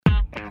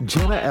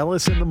Jenna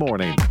Ellis in the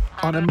morning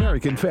on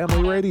American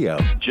Family Radio.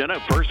 Jenna,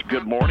 first,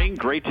 good morning.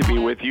 Great to be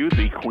with you,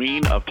 the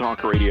queen of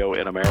talk radio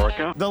in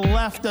America. The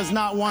left does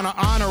not want to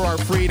honor our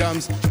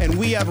freedoms, and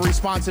we have a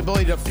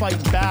responsibility to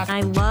fight back.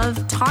 I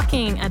love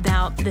talking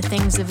about the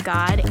things of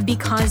God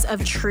because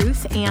of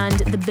truth and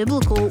the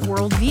biblical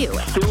worldview.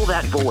 Fill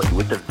that void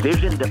with the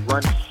vision that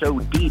runs so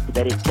deep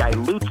that it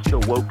dilutes the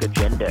woke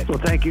agenda. Well,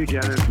 thank you,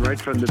 Jenna. Right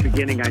from the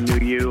beginning, I knew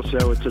you,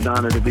 so it's an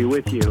honor to be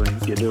with you,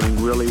 and you're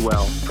doing really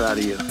well. Proud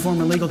of you.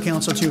 Former legal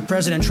counsel to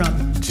President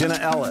Trump. Jenna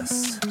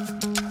Ellis.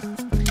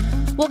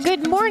 Well,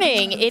 good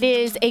morning. It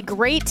is a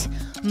great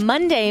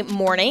Monday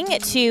morning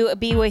to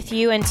be with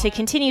you and to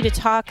continue to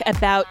talk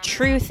about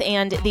truth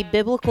and the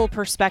biblical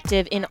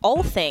perspective in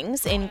all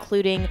things,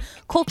 including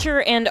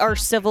culture and our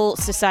civil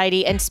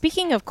society. And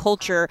speaking of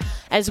culture,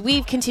 as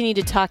we've continued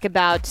to talk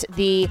about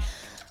the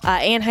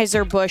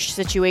Anheuser-Busch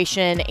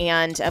situation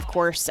and, of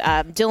course,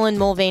 Dylan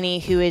Mulvaney,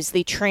 who is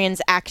the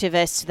trans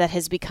activist that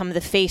has become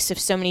the face of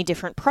so many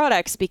different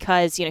products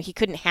because, he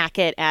couldn't hack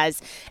it as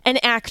an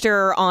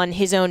actor on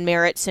his own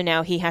merit. So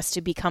now he has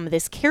to become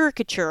this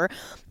caricature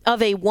of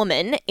a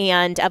woman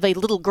and of a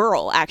little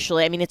girl,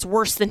 actually. I mean, it's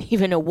worse than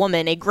even a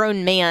woman. A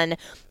grown man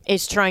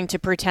is trying to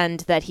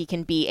pretend that he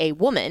can be a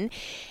woman.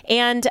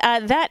 And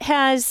that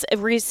has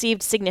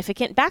received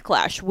significant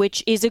backlash,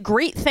 which is a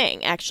great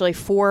thing, actually,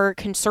 for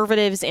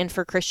conservatives and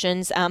for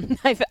Christians.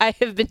 I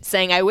have been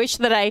saying I wish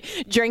that I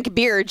drank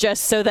beer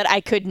just so that I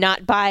could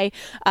not buy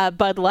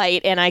Bud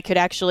Light and I could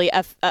actually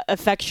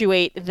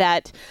effectuate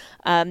that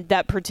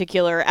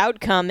particular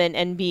outcome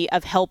and be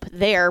of help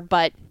there.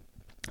 But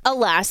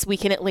alas, we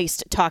can at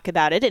least talk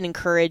about it and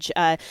encourage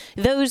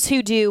those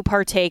who do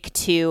partake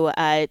to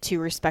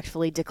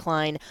respectfully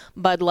decline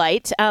Bud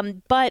Light.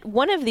 But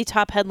one of the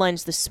top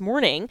headlines this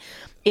morning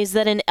is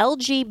that an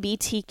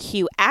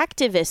LGBTQ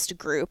activist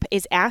group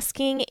is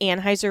asking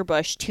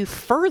Anheuser-Busch to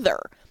further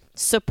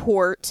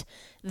support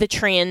the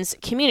trans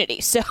community.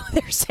 So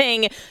they're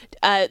saying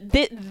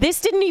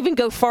this didn't even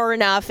go far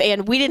enough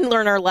and we didn't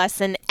learn our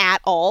lesson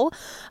at all.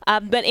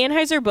 But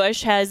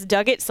Anheuser-Busch has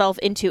dug itself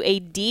into a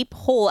deep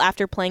hole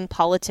after playing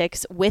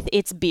politics with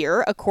its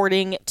beer,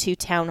 according to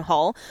Town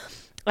Hall.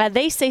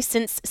 They say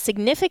since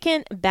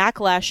significant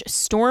backlash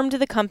stormed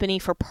the company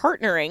for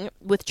partnering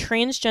with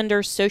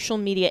transgender social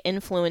media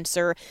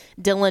influencer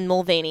Dylan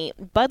Mulvaney,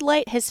 Bud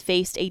Light has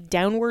faced a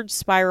downward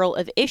spiral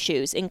of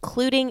issues,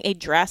 including a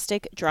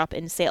drastic drop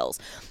in sales.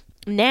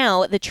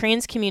 Now, the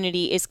trans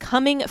community is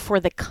coming for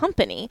the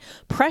company,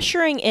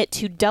 pressuring it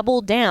to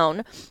double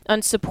down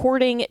on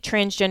supporting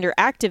transgender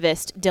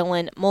activist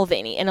Dylan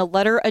Mulvaney. In a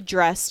letter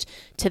addressed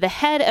to the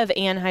head of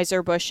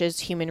Anheuser-Busch's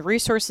Human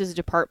Resources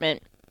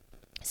Department,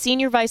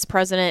 Senior Vice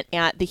President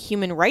at the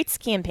Human Rights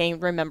Campaign,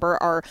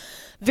 remember, our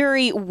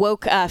very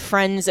woke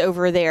friends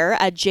over there,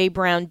 Jay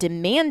Brown,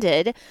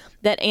 demanded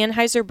that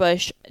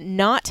Anheuser-Busch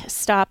not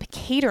stop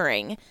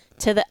catering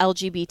to the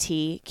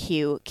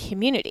LGBTQ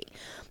community.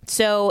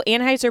 So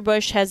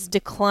Anheuser-Busch has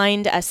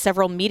declined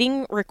several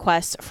meeting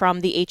requests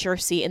from the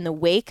HRC in the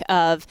wake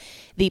of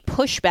the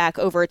pushback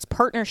over its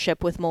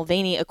partnership with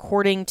Mulvaney,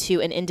 according to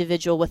an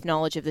individual with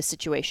knowledge of the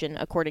situation,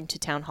 according to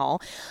Town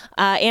Hall.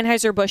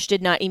 Anheuser-Busch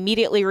did not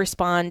immediately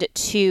respond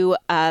to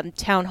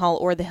Town Hall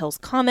or the Hill's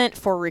comment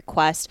for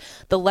request.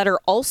 The letter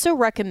also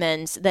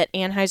recommends that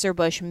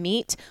Anheuser-Busch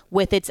meet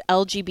with its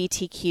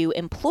LGBTQ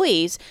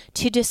employees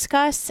to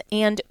discuss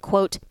and,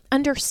 quote,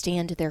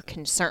 understand their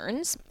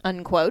concerns,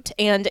 unquote,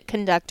 and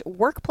conduct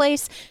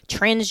workplace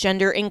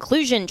transgender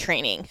inclusion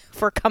training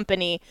for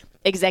company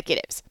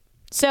executives.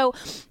 So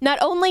not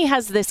only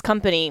has this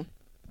company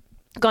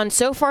gone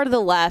so far to the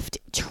left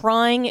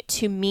trying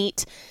to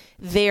meet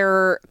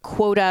their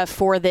quota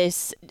for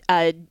this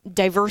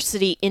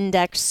diversity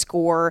index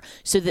score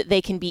so that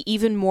they can be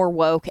even more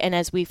woke, and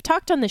as we've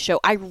talked on the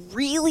show, I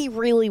really,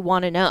 really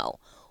want to know,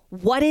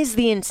 what is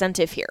the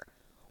incentive here?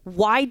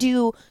 Why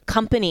do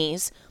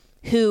companies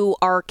who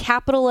are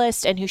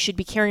capitalist and who should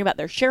be caring about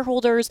their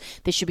shareholders,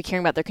 they should be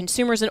caring about their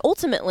consumers, and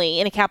ultimately,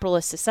 in a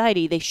capitalist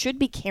society, they should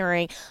be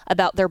caring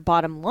about their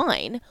bottom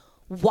line.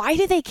 Why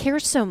do they care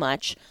so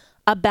much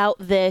about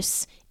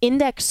this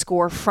index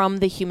score from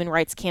the Human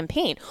Rights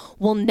Campaign?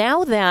 Well,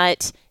 now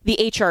that the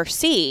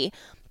HRC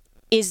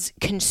is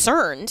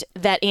concerned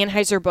that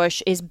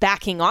Anheuser-Busch is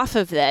backing off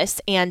of this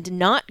and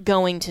not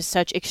going to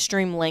such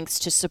extreme lengths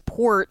to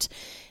support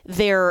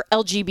their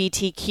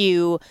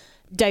LGBTQ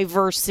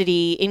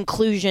diversity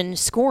inclusion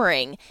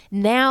scoring,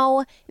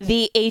 now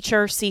the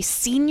HRC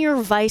senior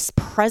vice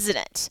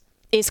president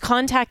is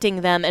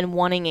contacting them and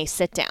wanting a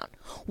sit down.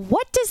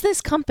 What does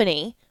this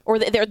company or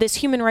this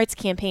Human Rights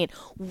Campaign,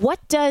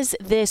 what does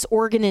this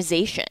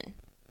organization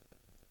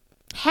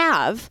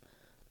have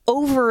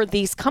over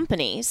these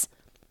companies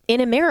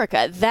in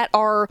America that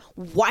are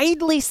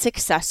widely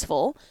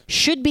successful,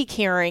 should be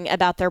caring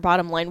about their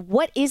bottom line?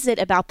 What is it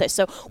about this?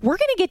 So we're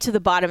going to get to the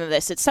bottom of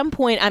this. At some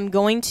point, I'm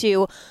going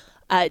to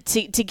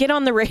get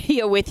on the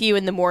radio with you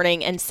in the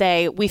morning and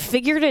say, we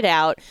figured it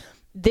out.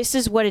 This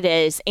is what it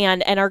is.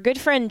 And our good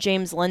friend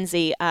James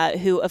Lindsay,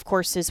 who, of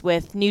course, is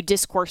with New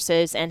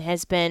Discourses and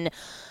has been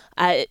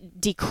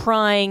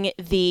decrying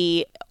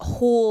the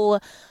whole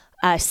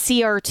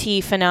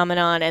CRT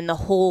phenomenon and the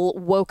whole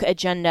woke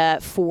agenda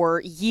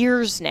for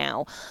years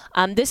now.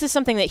 This is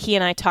something that he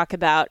and I talk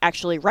about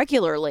actually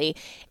regularly,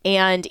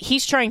 and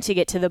he's trying to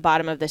get to the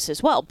bottom of this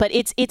as well. But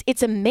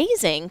it's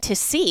amazing to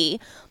see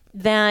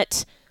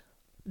that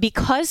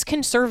because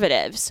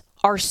conservatives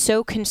are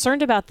so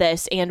concerned about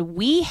this, and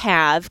we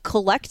have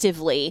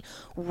collectively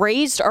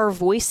raised our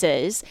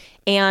voices,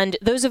 and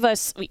those of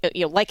us,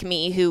 like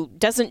me, who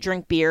doesn't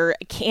drink beer,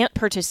 can't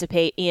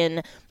participate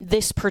in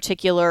this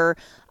particular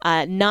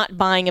not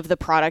buying of the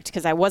product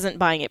because I wasn't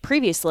buying it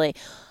previously,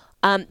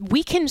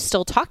 we can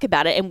still talk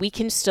about it, and we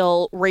can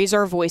still raise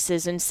our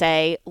voices and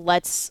say,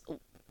 let's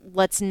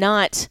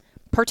not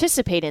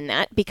participate in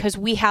that, because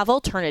we have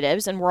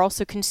alternatives, and we're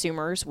also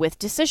consumers with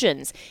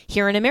decisions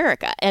here in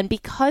America. And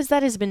because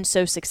that has been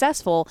so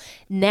successful,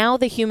 now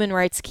the Human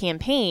Rights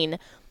Campaign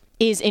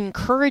is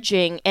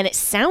encouraging, and it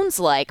sounds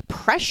like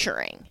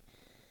pressuring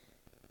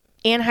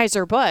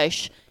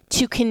Anheuser-Busch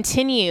to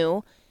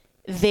continue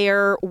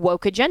their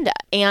woke agenda.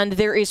 And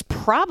there is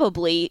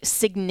probably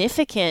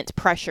significant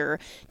pressure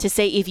to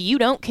say, if you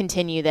don't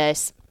continue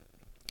this,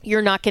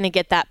 you're not going to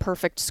get that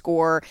perfect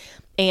score.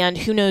 And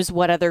who knows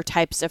what other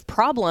types of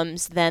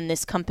problems then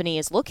this company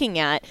is looking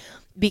at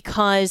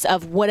because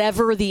of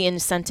whatever the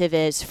incentive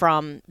is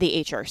from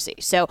the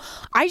HRC. So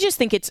I just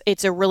think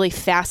it's a really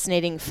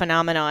fascinating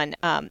phenomenon.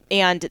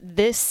 And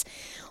this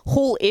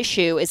whole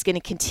issue is going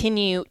to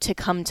continue to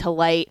come to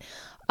light,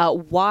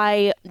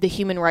 why the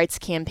Human Rights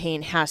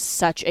Campaign has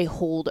such a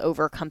hold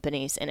over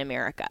companies in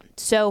America.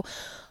 So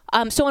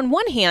on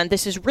one hand,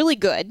 this is really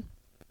good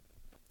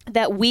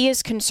that we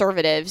as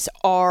conservatives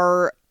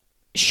are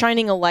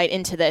shining a light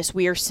into this.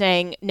 We are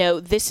saying, no,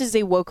 this is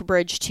a woke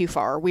bridge too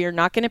far. We are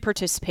not going to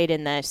participate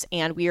in this,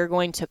 and we are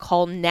going to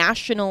call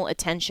national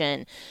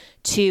attention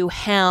to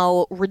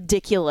how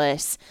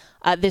ridiculous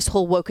this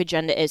whole woke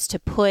agenda is, to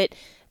put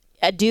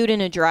a dude in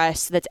a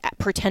dress that's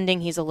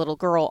pretending he's a little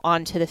girl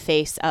onto the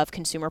face of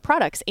consumer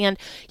products. And,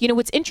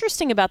 what's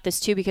interesting about this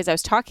too, because I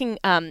was talking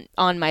on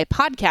my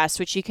podcast,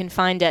 which you can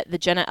find at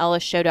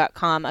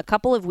thejennaellisshow.com, a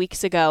couple of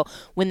weeks ago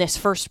when this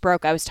first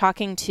broke, I was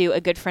talking to a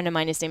good friend of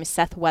mine. His name is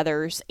Seth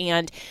Weathers,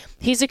 and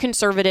he's a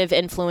conservative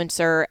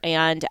influencer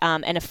and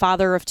a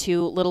father of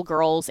two little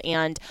girls.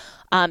 And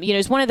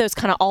he's one of those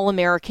kind of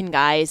all-American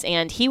guys,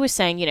 and he was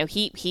saying,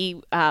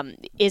 he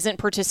isn't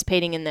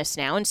participating in this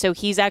now, and so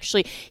he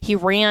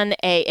ran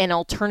an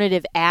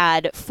alternative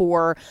ad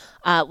for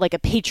like a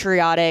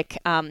patriotic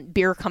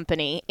beer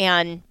company,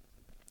 and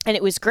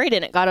it was great,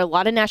 and it got a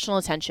lot of national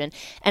attention.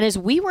 And as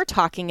we were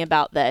talking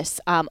about this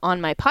on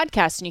my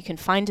podcast, and you can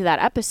find that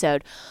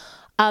episode,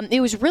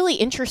 it was really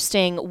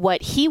interesting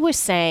what he was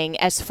saying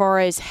as far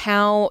as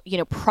how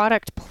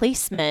product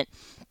placement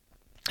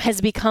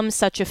has become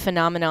such a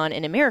phenomenon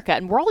in America.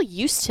 And we're all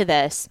used to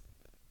this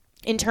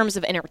in terms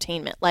of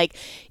entertainment. Like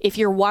if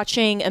you're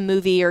watching a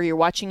movie or you're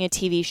watching a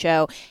TV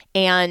show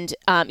and,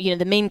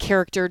 the main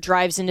character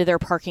drives into their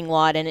parking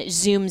lot and it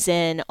zooms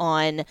in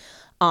on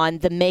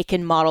the make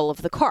and model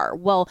of the car.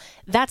 Well,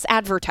 that's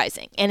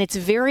advertising, and it's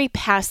very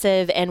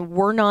passive, and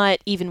we're not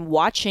even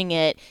watching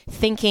it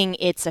thinking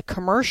it's a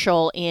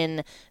commercial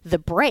in the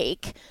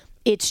break.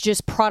 It's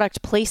just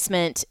product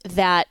placement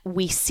that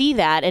we see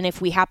that. And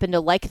if we happen to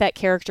like that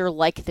character,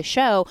 like the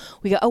show,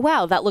 we go, oh,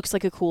 wow, that looks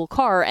like a cool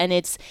car. And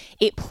it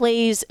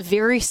plays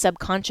very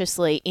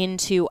subconsciously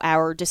into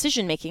our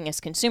decision making as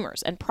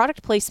consumers. And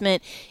product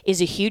placement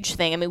is a huge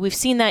thing. I mean, we've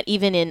seen that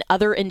even in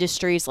other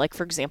industries, like,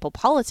 for example,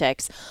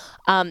 politics.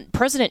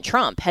 President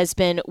Trump has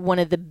been one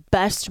of the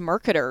best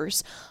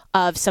marketers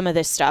of some of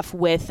this stuff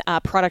with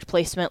product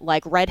placement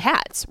like red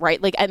hats,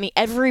 right? Like, I mean,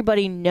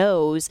 everybody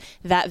knows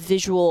that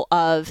visual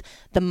of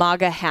the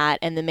MAGA hat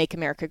and the Make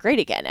America Great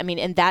Again. I mean,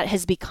 and that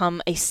has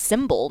become a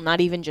symbol,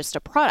 not even just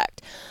a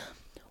product.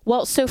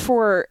 Well, so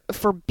for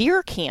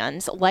beer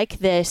cans like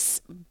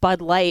this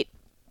Bud Light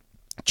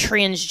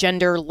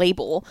transgender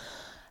label,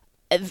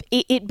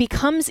 it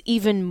becomes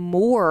even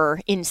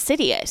more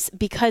insidious,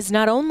 because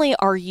not only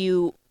are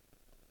you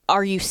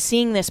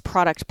seeing this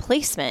product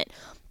placement,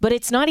 but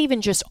it's not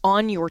even just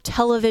on your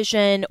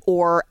television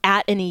or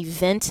at an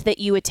event that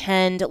you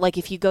attend. Like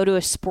if you go to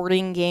a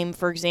sporting game,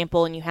 for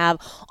example, and you have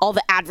all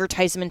the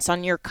advertisements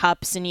on your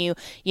cups and you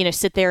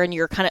sit there and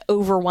you're kind of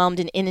overwhelmed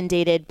and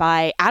inundated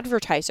by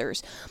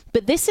advertisers.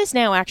 But this is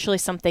now actually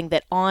something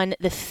that on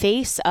the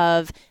face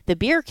of the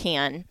beer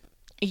can,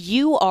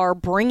 you are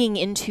bringing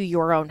into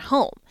your own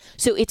home.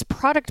 So it's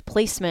product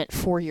placement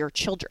for your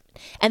children.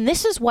 And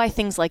this is why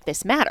things like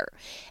this matter.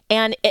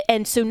 And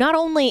so not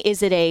only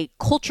is it a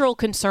cultural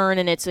concern,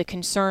 and it's a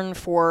concern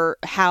for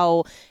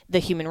how the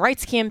Human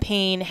Rights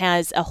Campaign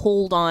has a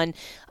hold on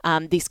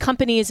these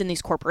companies and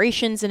these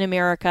corporations in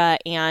America,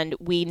 and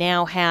we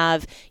now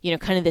have,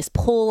 kind of this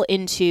pull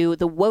into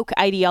the woke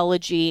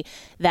ideology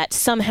that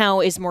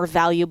somehow is more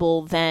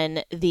valuable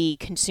than the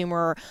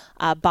consumer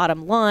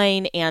bottom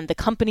line and the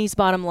company's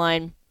bottom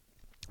line.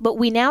 But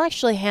we now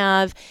actually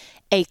have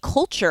a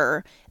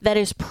culture that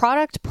is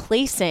product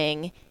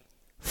placing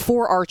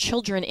for our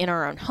children in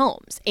our own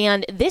homes.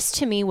 And this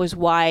to me was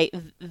why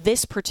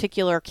this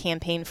particular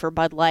campaign for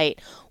Bud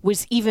Light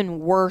was even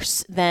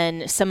worse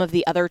than some of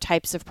the other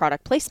types of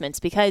product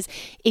placements, because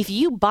if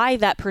you buy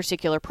that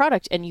particular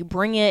product and you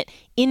bring it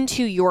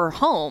into your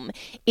home,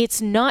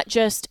 it's not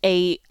just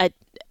a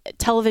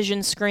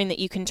television screen that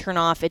you can turn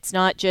off. It's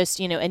not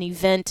just, an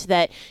event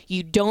that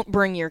you don't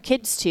bring your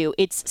kids to.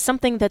 It's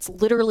something that's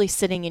literally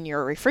sitting in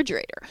your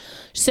refrigerator.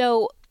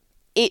 So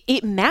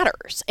it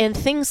matters, and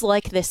things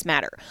like this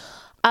matter.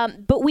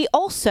 But we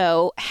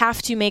also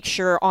have to make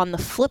sure on the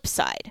flip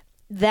side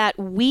that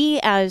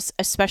we, as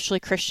especially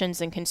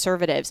Christians and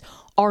conservatives,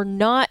 are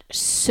not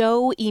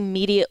so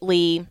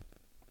immediately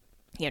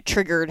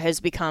triggered has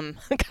become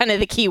kind of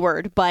the key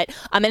word, but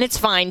and it's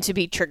fine to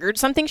be triggered.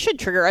 Something should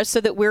trigger us so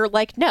that we're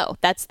like, no,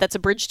 that's a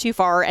bridge too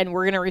far, and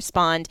we're going to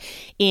respond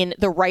in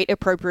the right,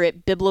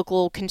 appropriate,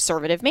 biblical,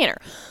 conservative manner.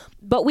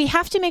 But we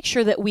have to make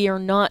sure that we are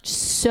not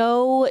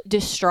so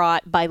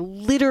distraught by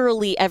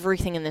literally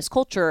everything in this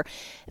culture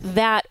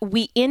that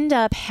we end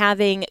up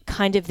having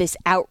kind of this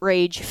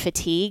outrage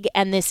fatigue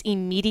and this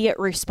immediate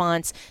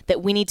response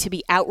that we need to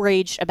be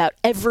outraged about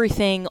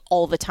everything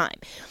all the time.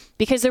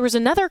 Because there was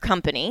another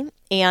company,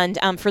 and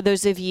for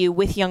those of you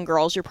with young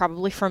girls, you're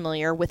probably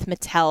familiar with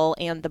Mattel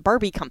and the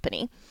Barbie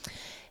company.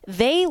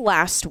 They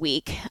last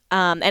week,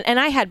 and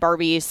I had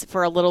Barbies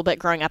for a little bit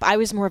growing up. I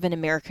was more of an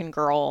American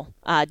Girl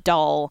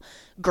doll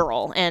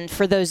girl. And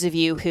for those of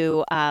you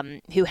who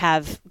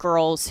have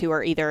girls who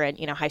are either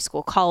in high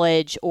school,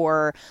 college,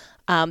 or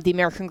the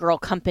American Girl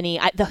company,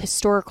 the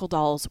historical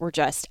dolls were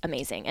just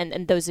amazing.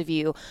 And those of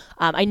you,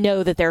 I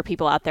know that there are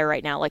people out there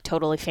right now like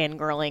totally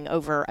fangirling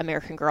over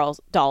American Girl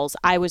dolls.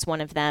 I was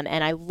one of them,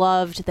 and I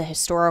loved the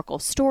historical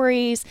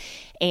stories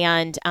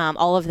and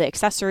all of the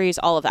accessories,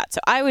 all of that. So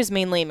I was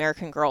mainly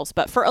American Girls,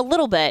 but for a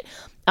little bit,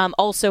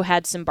 also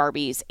had some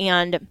Barbies.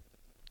 And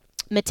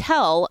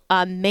Mattel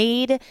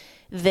made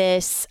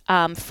this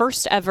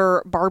first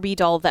ever Barbie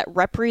doll that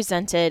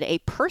represented a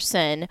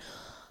person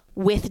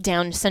with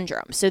Down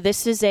syndrome. So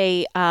this is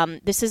a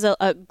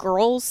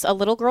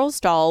little girl's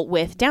doll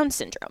with Down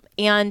syndrome.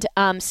 And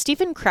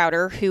Steven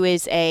Crowder, who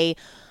is a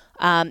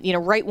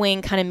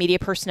right-wing kind of media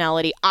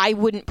personality, I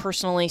wouldn't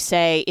personally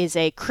say is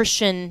a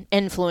Christian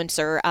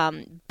influencer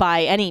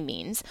by any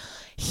means.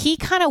 He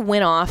kind of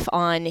went off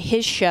on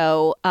his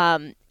show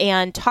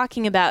and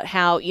talking about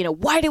how,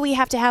 why do we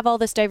have to have all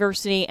this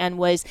diversity, and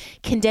was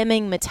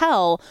condemning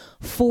Mattel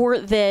for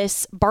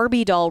this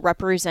Barbie doll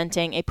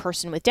representing a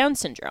person with Down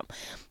syndrome.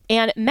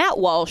 And Matt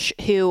Walsh,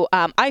 who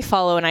I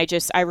follow and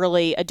I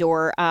really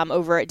adore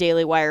over at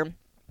Daily Wire,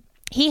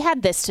 he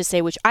had this to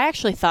say, which I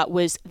actually thought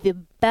was the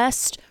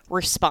best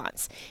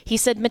response. He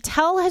said,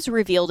 Mattel has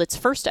revealed its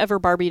first ever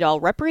Barbie doll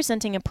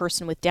representing a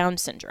person with Down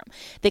syndrome.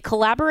 They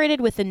collaborated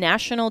with the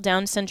National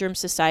Down Syndrome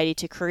Society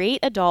to create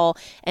a doll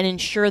and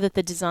ensure that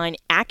the design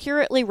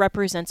accurately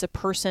represents a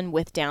person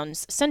with Down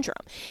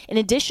syndrome. In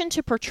addition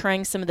to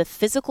portraying some of the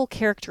physical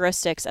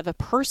characteristics of a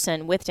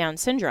person with Down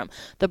syndrome,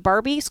 the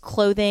Barbie's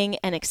clothing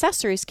and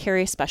accessories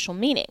carry a special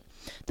meaning.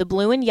 The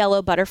blue and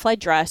yellow butterfly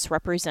dress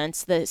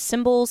represents the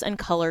symbols and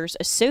colors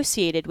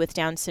associated with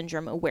Down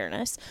syndrome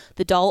awareness.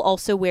 The doll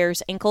also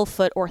wears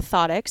ankle-foot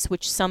orthotics,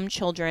 which some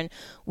children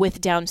with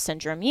Down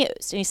syndrome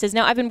used. And he says,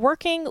 now I've been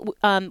working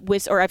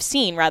I've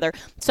seen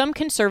some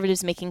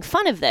conservatives making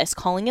fun of this,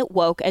 calling it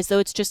woke, as though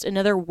it's just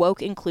another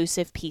woke,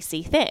 inclusive,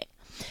 PC thing.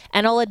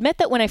 And I'll admit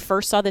that when I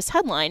first saw this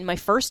headline, my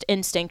first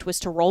instinct was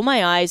to roll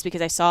my eyes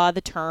because I saw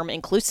the term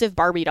inclusive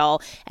Barbie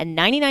doll, and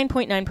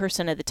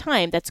 99.9% of the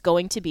time, that's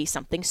going to be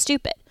something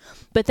stupid.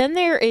 But then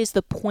there is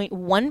the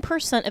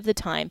 0.1% of the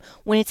time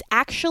when it's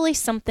actually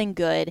something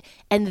good,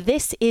 and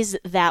this is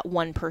that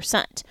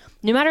 1%.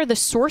 No matter the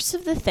source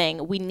of the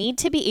thing, we need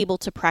to be able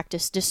to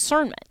practice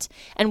discernment,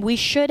 and we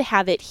should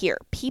have it here.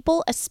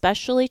 People,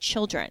 especially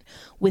children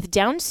with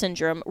Down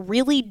syndrome,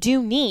 really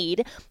do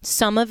need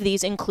some of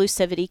these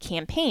inclusivity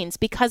campaigns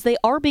because they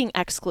are being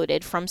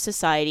excluded from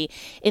society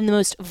in the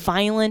most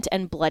violent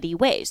and bloody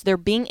ways. They're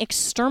being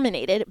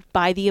exterminated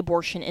by the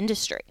abortion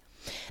industry.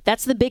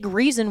 That's the big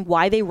reason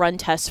why they run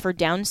tests for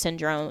Down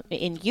syndrome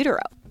in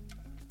utero.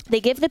 They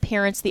give the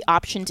parents the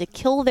option to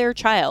kill their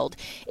child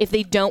if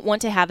they don't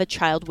want to have a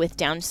child with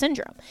Down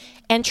syndrome.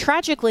 And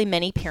tragically,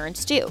 many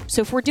parents do.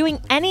 So if we're doing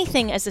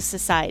anything as a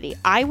society,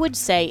 I would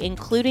say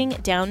including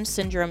Down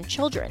syndrome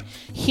children,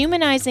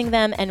 humanizing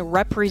them and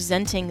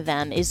representing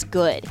them is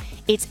good.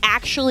 It's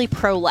actually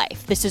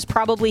pro-life. This is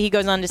probably, he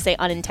goes on to say,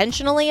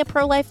 unintentionally a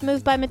pro-life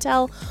move by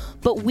Mattel,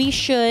 but we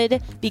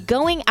should be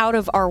going out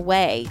of our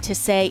way to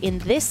say, in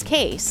this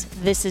case,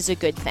 this is a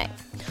good thing.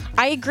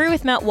 I agree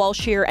with Matt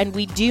Walsh here, and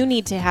we do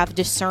need to have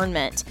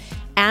discernment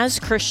as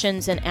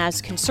Christians and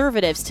as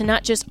conservatives to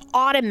not just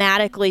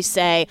automatically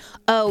say,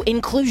 oh,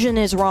 inclusion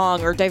is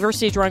wrong or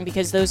diversity is wrong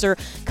because those are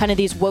kind of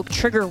these woke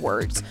trigger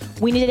words.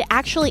 We need to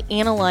actually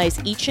analyze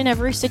each and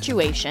every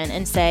situation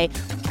and say,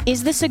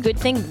 is this a good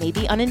thing,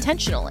 maybe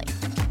unintentionally?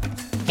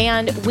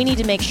 And we need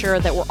to make sure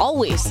that we're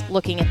always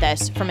looking at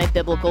this from a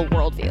biblical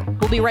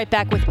worldview. We'll be right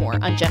back with more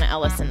on Jenna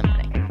Ellis in the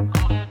Morning.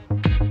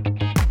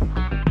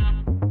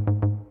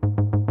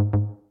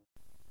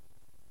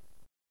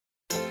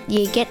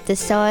 You get the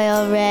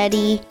soil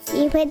ready.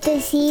 You put the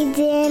seeds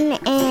in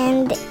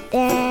and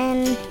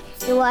then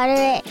you water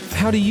it.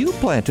 How do you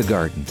plant a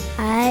garden?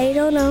 I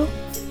don't know.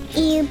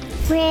 You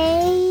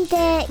pray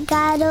that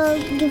God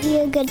will give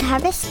you a good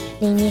harvest.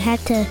 And you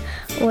have to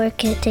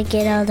work it to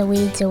get all the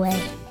weeds away.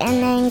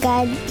 And then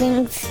God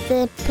brings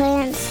the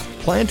plants.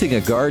 Planting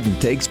a garden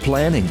takes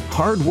planning,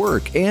 hard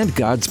work, and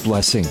God's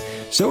blessing.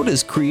 So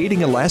does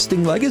creating a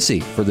lasting legacy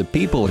for the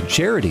people and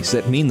charities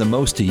that mean the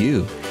most to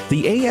you.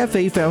 The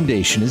AFA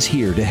Foundation is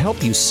here to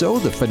help you sow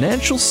the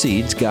financial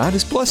seeds God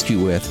has blessed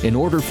you with in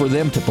order for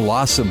them to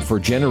blossom for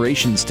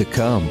generations to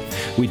come.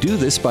 We do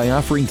this by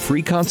offering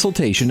free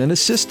consultation and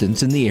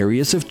assistance in the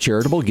areas of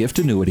charitable gift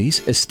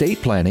annuities,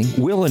 estate planning,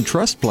 will and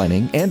trust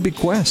planning, and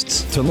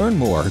bequests. To learn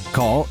more,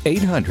 call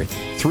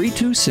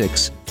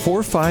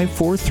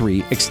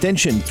 800-326-4543,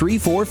 extension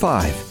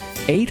 345,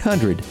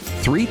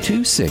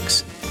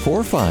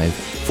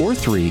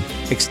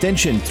 800-326-4543,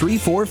 extension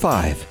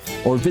 345,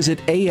 or visit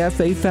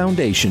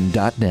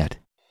afafoundation.net.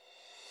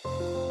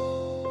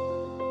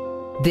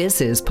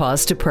 This is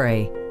Pause to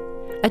Pray,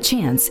 a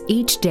chance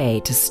each day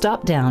to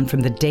stop down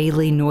from the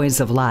daily noise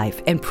of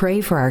life and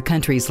pray for our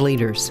country's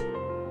leaders.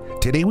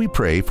 Today we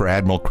pray for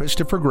Admiral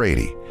Christopher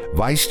Grady,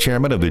 Vice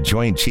Chairman of the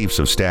Joint Chiefs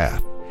of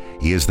Staff.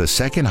 He is the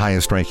second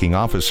highest ranking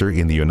officer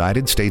in the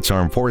United States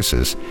Armed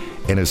Forces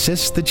and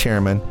assists the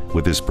chairman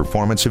with his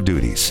performance of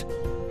duties.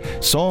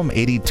 Psalm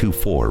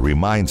 82:4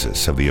 reminds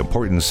us of the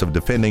importance of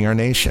defending our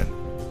nation.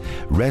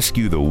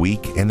 Rescue the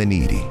weak and the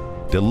needy.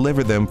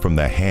 Deliver them from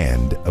the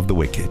hand of the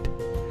wicked.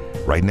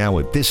 Right now,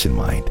 with this in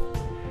mind,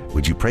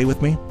 would you pray with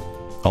me?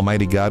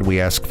 Almighty God, we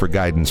ask for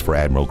guidance for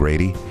Admiral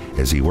Grady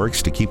as he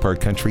works to keep our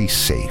country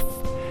safe.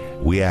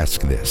 We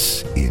ask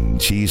this in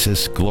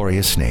Jesus'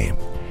 glorious name.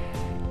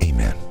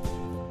 Amen.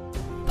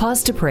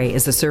 Pause to Pray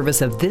is a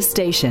service of this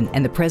station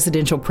and the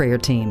Presidential Prayer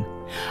Team,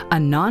 a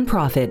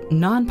nonprofit,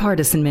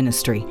 nonpartisan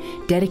ministry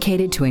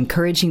dedicated to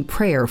encouraging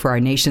prayer for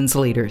our nation's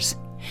leaders.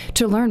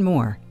 To learn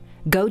more,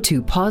 go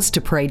to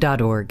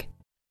pausetopray.org.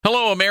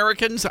 Hello,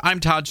 Americans.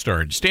 I'm Todd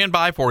Stern. Stand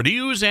by for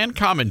news and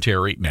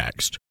commentary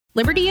next.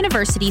 Liberty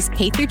University's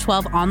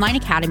K-12 online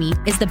academy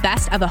is the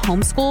best of a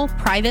homeschool,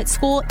 private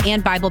school,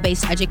 and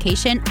Bible-based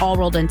education all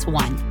rolled into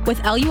one. With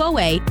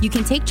LUOA, you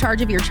can take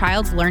charge of your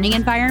child's learning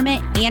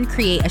environment and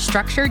create a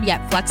structured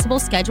yet flexible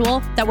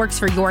schedule that works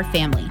for your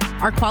family.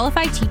 Our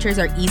qualified teachers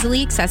are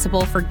easily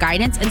accessible for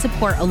guidance and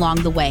support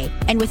along the way.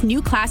 And with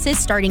new classes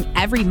starting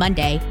every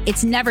Monday,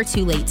 it's never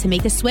too late to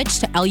make the switch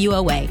to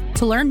LUOA.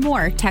 To learn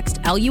more,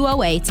 text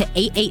LUOA to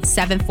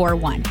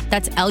 88741.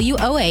 That's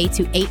LUOA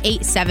to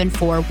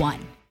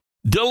 88741.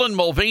 Dylan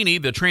Mulvaney,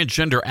 the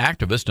transgender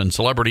activist and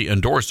celebrity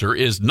endorser,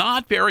 is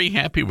not very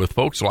happy with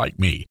folks like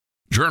me,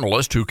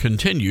 journalists who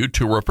continue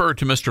to refer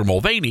to Mr.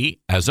 Mulvaney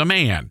as a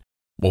man.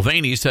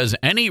 Mulvaney says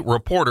any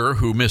reporter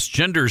who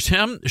misgenders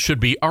him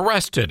should be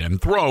arrested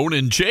and thrown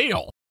in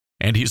jail.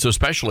 And he's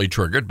especially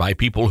triggered by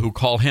people who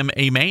call him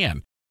a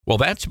man. Well,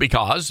 that's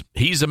because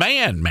he's a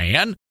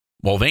man.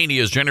 Mulvaney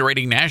is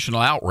generating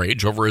national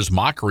outrage over his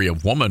mockery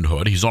of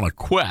womanhood. He's on a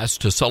quest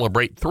to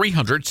celebrate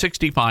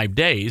 365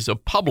 days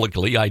of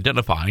publicly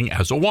identifying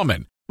as a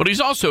woman. But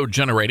he's also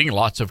generating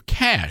lots of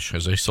cash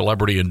as a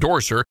celebrity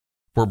endorser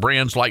for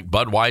brands like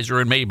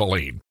Budweiser and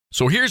Maybelline.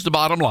 So here's the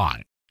bottom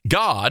line.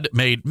 God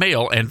made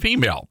male and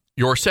female.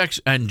 Your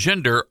sex and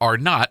gender are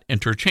not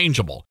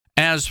interchangeable.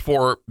 As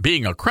for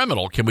being a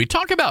criminal, can we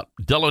talk about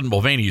Dylan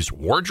Mulvaney's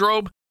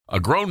wardrobe? A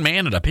grown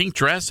man in a pink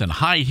dress and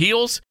high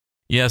heels?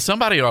 Yeah,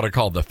 somebody ought to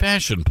call the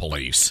fashion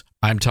police.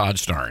 I'm Todd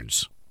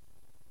Stearns.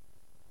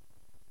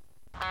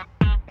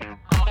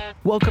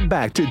 Welcome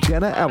back to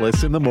Jenna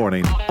Ellis in the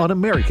Morning on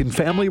American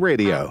Family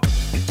Radio.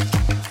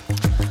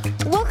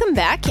 Welcome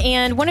back.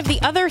 And one of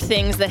the other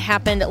things that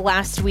happened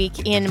last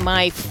week in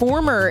my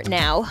former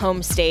now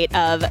home state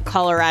of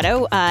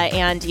Colorado,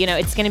 and, you know,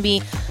 it's going to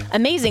be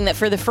amazing that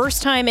for the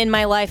first time in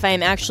my life, I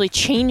am actually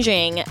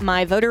changing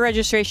my voter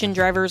registration,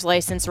 driver's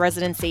license,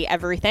 residency,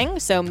 everything.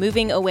 So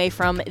moving away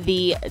from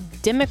the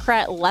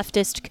Democrat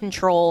leftist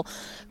control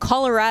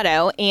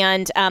Colorado.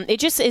 And it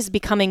just is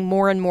becoming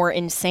more and more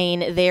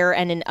insane there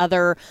and in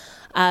other.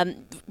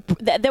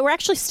 There were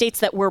actually states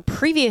that were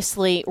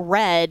previously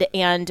red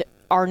and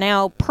are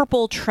now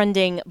purple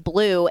trending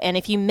blue. And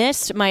if you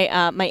missed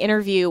my my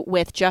interview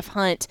with Jeff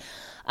Hunt,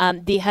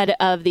 the head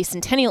of the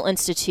Centennial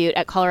Institute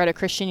at Colorado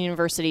Christian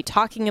University,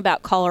 talking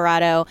about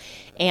Colorado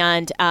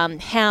and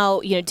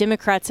how, you know,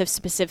 Democrats have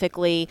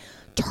specifically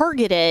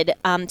targeted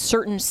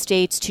certain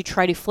states to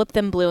try to flip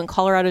them blue, and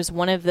Colorado is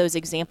one of those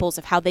examples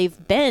of how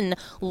they've been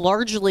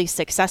largely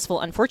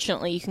successful.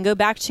 Unfortunately, you can go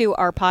back to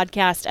our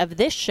podcast of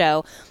this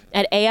show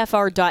at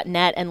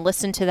afr.net and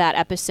listen to that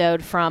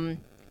episode from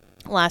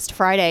last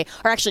Friday,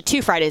 or actually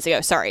 2 Fridays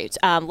ago, sorry.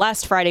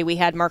 Last Friday, we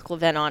had Mark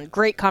Levin on.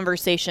 Great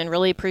conversation.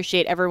 Really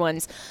appreciate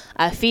everyone's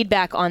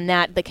feedback on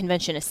that, the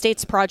Convention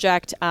Estates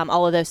Project,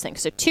 all of those things.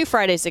 So 2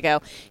 Fridays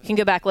ago, you can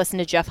go back, listen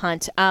to Jeff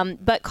Hunt.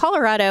 But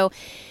Colorado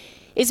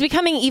is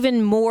becoming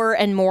even more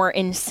and more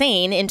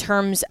insane in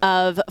terms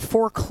of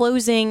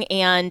foreclosing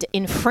and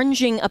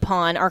infringing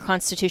upon our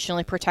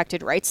constitutionally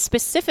protected rights,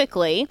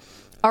 specifically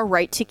our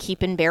right to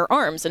keep and bear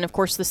arms. And of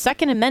course, the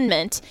Second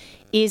Amendment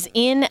is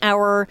in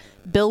our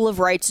Bill of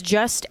Rights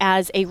just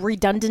as a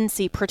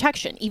redundancy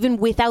protection. Even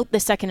without the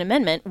Second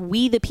Amendment,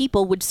 we the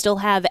people would still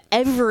have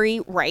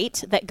every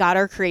right that God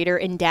our Creator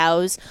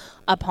endows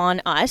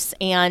upon us,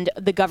 and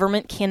the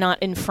government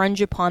cannot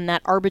infringe upon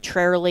that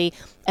arbitrarily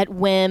at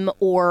whim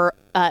or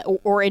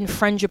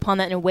infringe upon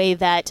that in a way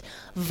that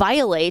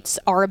violates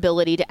our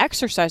ability to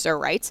exercise our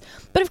rights.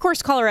 But of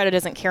course, Colorado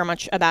doesn't care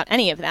much about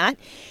any of that.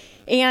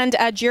 And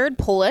Jared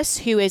Polis,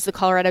 who is the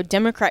Colorado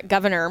Democrat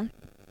governor,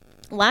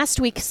 last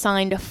week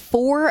signed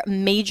 4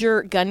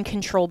 major gun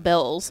control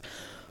bills,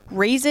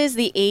 raises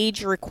the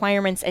age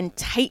requirements, and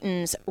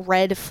tightens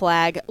red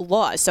flag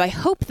laws. So I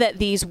hope that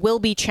these will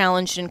be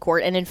challenged in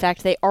court. And in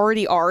fact, they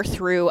already are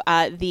through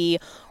the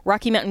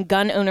Rocky Mountain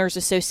Gun Owners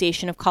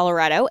Association of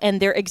Colorado.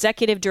 And their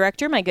executive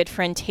director, my good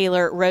friend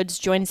Taylor Rhodes,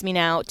 joins me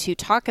now to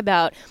talk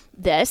about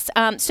this.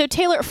 So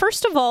Taylor,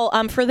 first of all,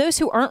 for those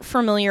who aren't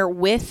familiar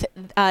with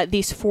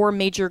these 4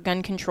 major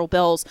gun control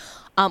bills,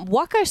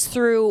 walk us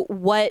through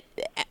what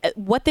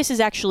this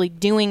is actually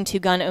doing to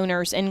gun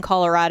owners in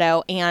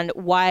Colorado and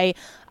why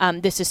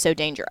this is so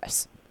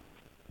dangerous.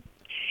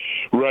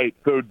 Right.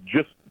 So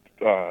just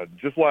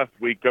last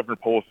week, Governor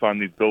Polis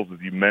signed these bills, as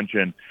you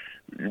mentioned.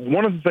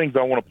 One of the things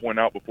I want to point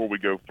out before we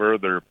go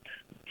further,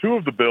 2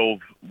 of the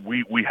bills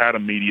we had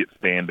immediate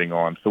standing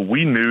on. So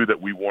we knew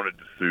that we wanted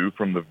to sue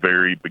from the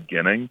very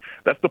beginning.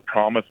 That's the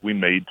promise we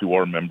made to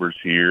our members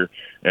here.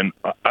 And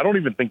I don't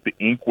even think the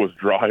ink was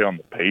dry on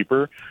the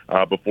paper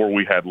before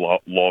we had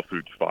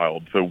lawsuits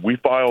filed. So we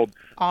filed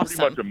pretty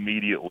much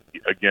immediately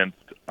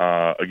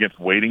against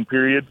waiting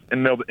periods.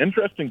 And now the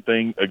interesting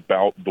thing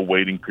about the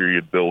waiting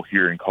period bill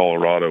here in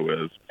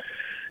Colorado is,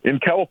 in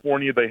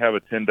California, they have a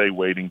 10-day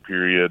waiting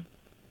period.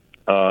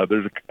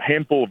 There's a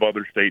handful of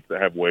other states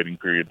that have waiting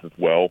periods as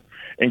well.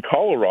 In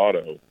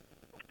Colorado,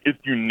 it's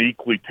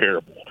uniquely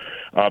terrible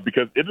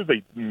because it is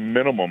a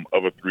minimum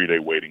of a 3-day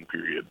waiting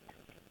period.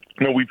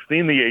 Now, we've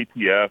seen the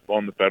ATF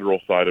on the federal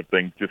side of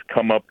things just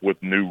come up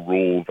with new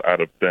rules out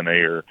of thin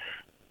air.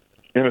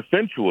 And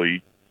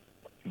essentially,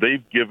 the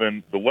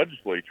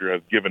legislature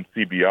has given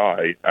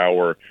CBI,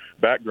 our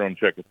background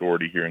check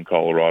authority here in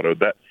Colorado,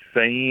 that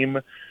same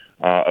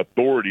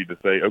authority to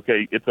say,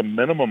 okay, it's a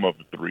minimum of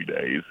 3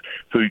 days.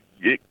 So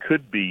it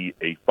could be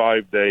a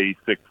 5-day,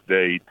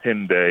 6-day,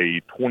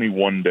 10-day,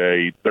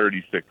 21-day,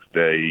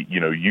 36-day,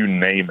 you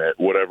name it,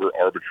 whatever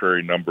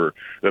arbitrary number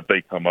that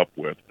they come up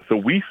with. So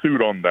we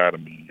sued on that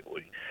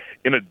immediately.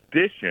 In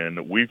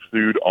addition, we've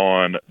sued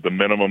on the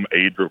minimum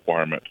age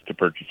requirements to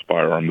purchase a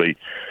firearm.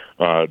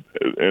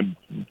 And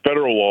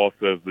federal law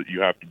says that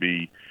you have to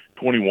be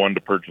 21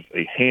 to purchase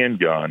a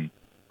handgun,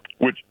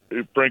 which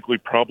frankly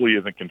probably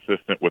isn't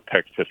consistent with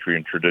text, history,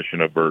 and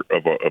tradition of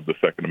the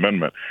Second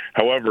Amendment.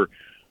 However,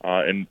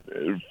 and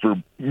for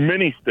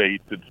many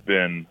states, it's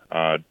been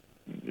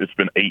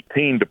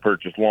 18 to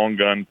purchase long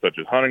guns such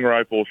as hunting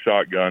rifles,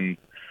 shotguns,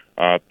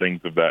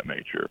 things of that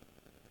nature.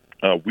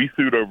 We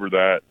sued over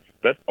that.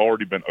 That's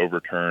already been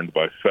overturned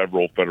by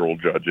several federal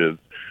judges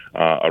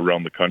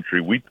around the country.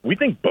 We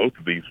think both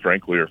of these,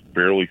 frankly, are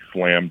fairly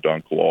slam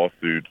dunk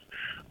lawsuits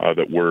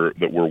that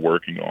we're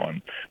working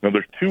on. Now,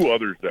 there's 2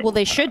 others that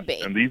they should be,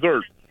 and these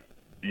are,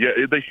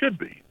 they should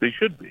be. They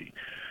should be.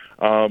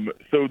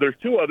 So there's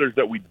 2 others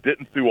that we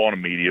didn't sue on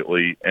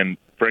immediately, and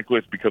frankly,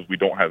 it's because we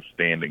don't have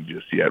standing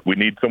just yet. We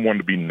need someone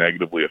to be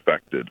negatively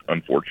affected,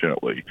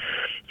 unfortunately.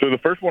 So the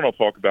first one I'll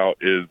talk about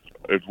is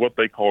what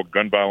they call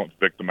gun violence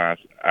victim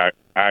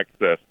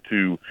access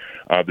to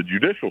the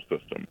judicial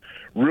system.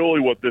 Really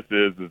what this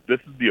is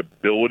the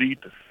ability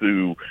to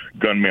sue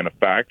gun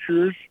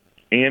manufacturers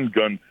and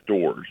gun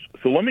stores.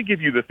 So let me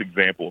give you this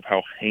example of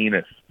how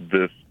heinous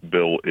this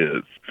bill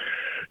is.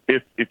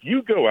 If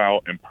you go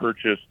out and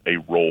purchase a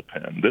roll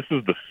pin, this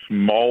is the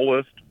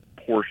smallest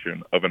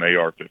portion of an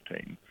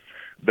AR-15.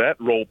 That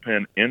roll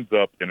pin ends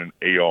up in an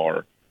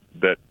AR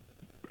that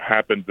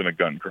happens in a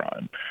gun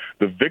crime.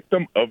 The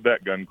victim of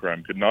that gun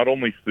crime could not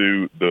only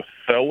sue the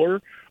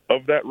seller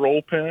of that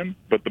roll pin,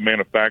 but the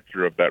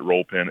manufacturer of that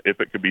roll pin if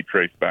it could be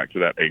traced back to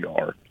that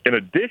AR. In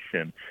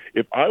addition,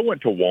 if I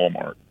went to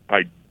Walmart,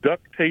 I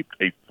duct taped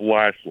a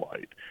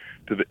flashlight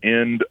to the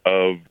end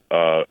of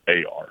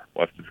AR.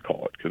 Let's just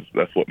call it, because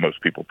that's what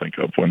most people think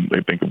of when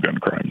they think of gun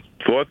crimes.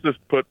 So let's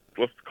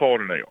call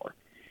it an AR.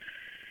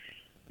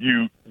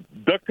 You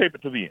duct tape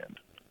it to the end.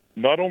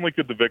 Not only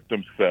could the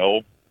victim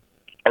sell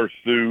or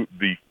sue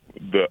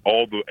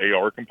all the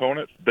AR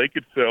components, they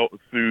could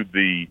sue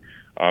the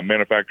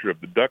manufacturer of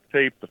the duct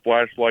tape, the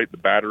flashlight, the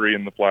battery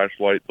in the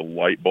flashlight, the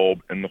light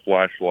bulb in the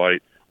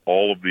flashlight,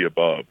 all of the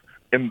above.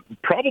 And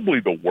probably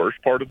the worst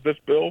part of this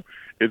bill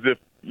is if,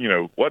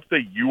 let's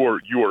say you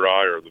or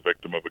I are the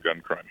victim of a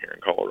gun crime here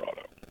in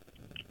Colorado.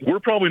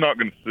 We're probably not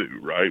going to sue,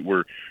 right?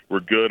 We're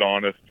good,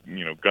 honest,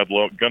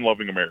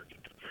 gun-loving Americans.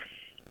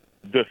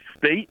 the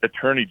state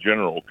attorney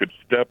general could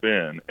step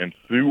in and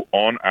sue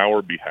on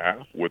our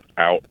behalf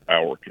without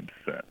our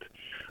consent.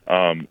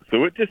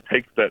 So it just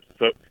takes that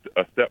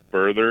a step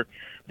further,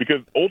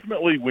 because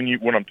ultimately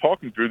when I'm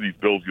talking through these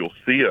bills, you'll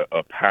see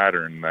a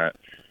pattern that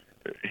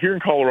here in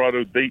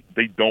Colorado, they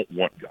don't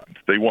want guns.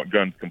 They want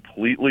guns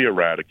completely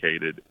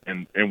eradicated,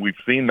 and we've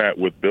seen that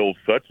with bills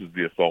such as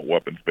the assault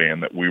weapons ban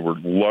that we were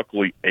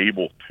luckily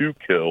able to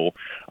kill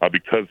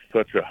because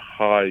such a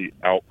high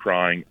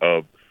outcrying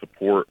of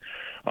support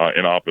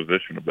in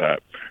opposition of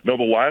that. Now,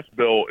 the last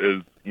bill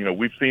is,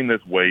 we've seen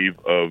this wave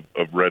of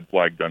red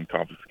flag gun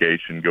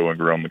confiscation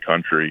going around the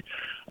country,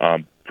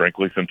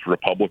 frankly, since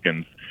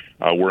Republicans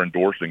were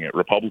endorsing it.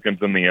 Republicans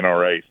in the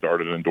NRA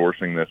started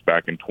endorsing this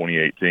back in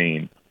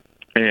 2018.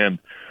 And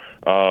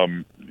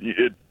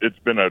it's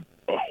been a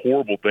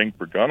horrible thing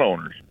for gun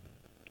owners.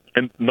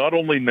 And not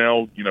only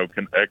now,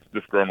 can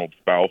ex-disgruntled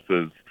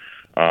spouses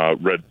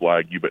red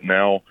flag you, but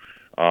now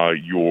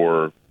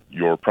your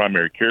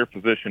primary care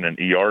physician and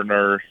ER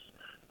nurse,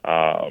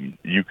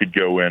 you could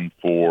go in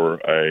for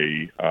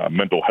a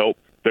mental health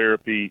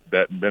therapy.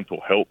 That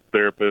mental health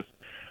therapist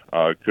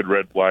could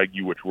red flag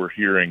you, which we're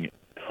hearing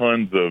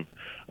tons of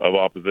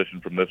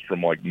opposition from this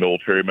from like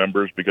military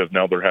members, because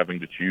now they're having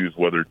to choose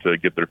whether to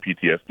get their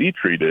PTSD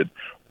treated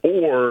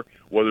or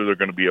whether they're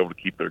going to be able to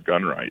keep their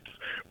gun rights.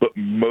 But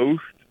most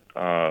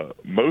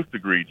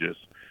egregious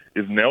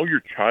is now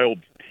your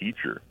child's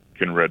teacher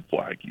can red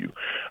flag you.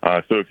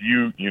 So if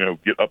you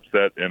get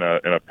upset in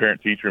a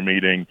parent-teacher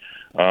meeting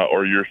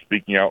or you're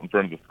speaking out in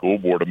front of the school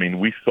board, I mean,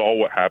 we saw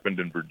what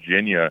happened in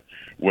Virginia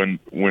when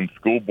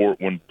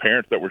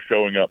parents that were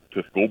showing up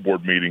to school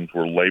board meetings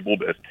were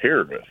labeled as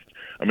terrorists.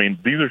 I mean,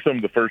 these are some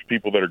of the first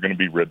people that are going to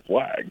be red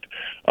flagged,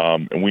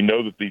 and we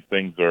know that these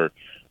things are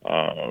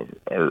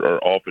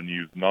often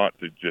used not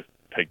to just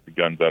take the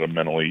guns out of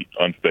mentally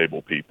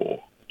unstable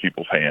people's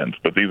hands,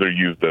 but these are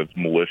used as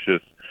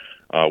malicious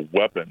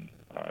weapons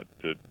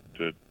to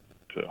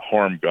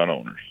harm gun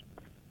owners.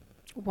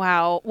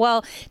 Wow.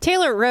 Well,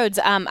 Taylor Rhodes,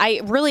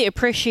 I really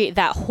appreciate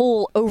that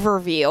whole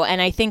overview.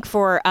 And I think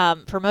for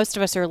most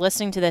of us who are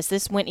listening to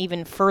this went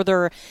even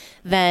further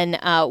than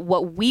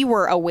what we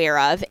were aware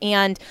of.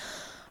 And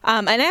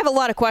I have a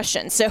lot of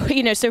questions. So,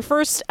 so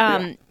first,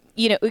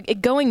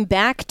 going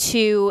back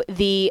to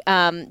the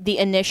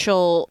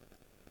initial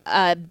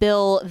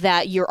bill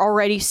that you're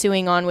already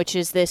suing on, which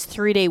is this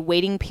 3-day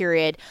waiting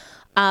period.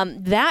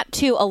 That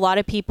to a lot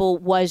of people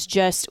was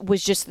just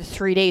the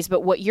 3 days.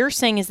 But what you're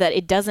saying is that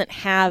it doesn't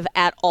have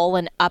at all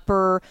an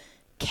upper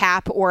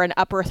cap or an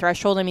upper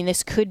threshold. I mean,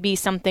 this could be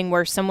something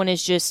where someone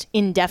is just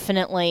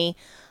indefinitely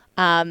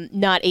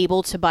not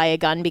able to buy a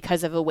gun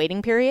because of a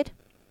waiting period.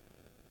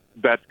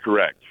 That's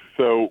correct.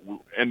 So,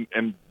 and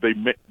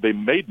they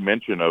made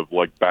mention of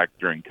like back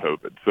during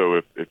COVID.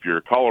 So if you're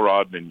a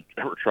Coloradan and you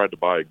ever tried to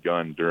buy a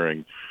gun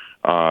during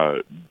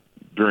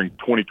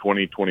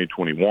 2020,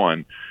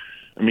 2021.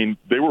 I mean,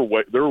 there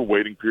were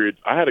waiting periods.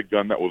 I had a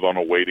gun that was on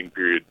a waiting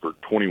period for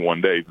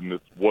 21 days, and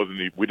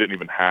we didn't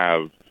even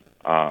have,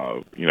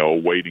 a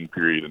waiting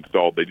period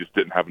installed. They just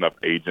didn't have enough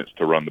agents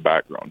to run the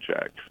background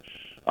checks.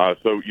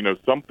 So,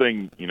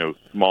 something,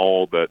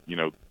 small that,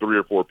 3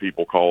 or 4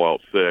 people call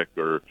out sick,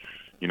 or,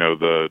 they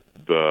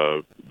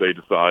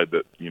decide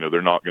that,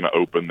 they're not going to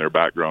open their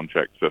background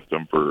check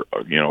system for,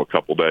 a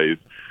couple days.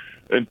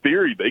 In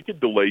theory, they could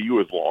delay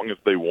you as long as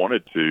they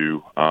wanted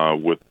to,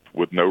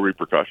 with no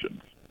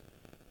repercussions.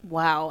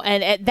 Wow.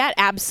 And that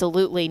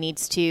absolutely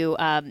needs to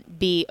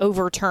be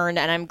overturned.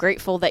 And I'm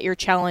grateful that you're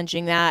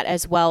challenging that,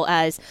 as well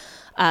as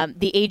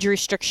the age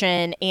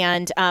restriction.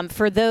 And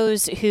for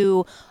those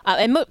who,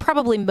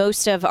 probably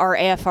most of our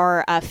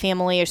AFR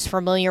family is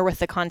familiar with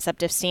the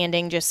concept of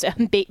standing just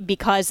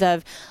because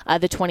of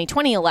the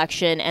 2020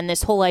 election, and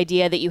this whole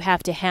idea that you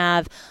have to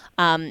have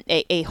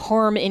a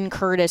harm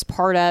incurred as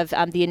part of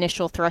the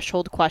initial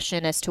threshold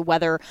question as to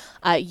whether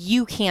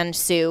you can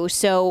sue.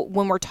 So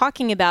when we're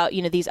talking about,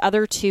 these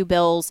other 2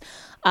 bills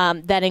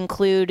that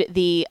include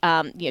the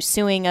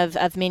suing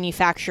of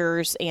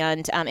manufacturers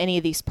and any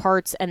of these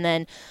parts, and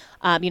then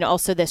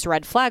also this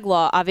red flag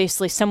law,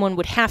 obviously someone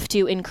would have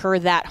to incur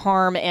that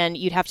harm and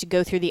you'd have to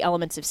go through the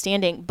elements of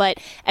standing. But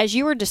as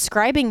you were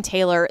describing,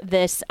 Taylor,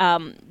 this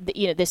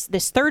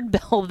this third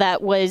bill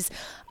that was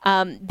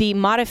the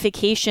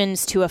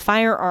modifications to a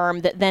firearm,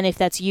 that then if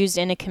that's used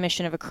in a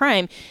commission of a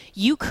crime,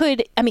 you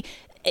could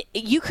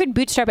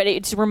bootstrap it.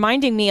 It's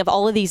reminding me of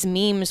all of these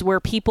memes where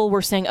people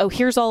were saying, oh,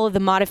 here's all of the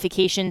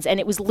modifications. And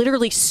it was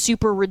literally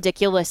super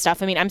ridiculous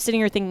stuff. I mean, I'm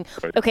sitting here thinking,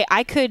 okay,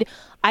 I could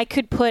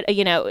put,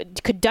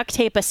 could duct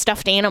tape a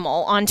stuffed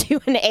animal onto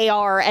an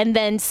AR and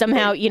then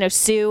somehow,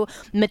 sue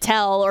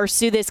Mattel or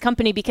sue this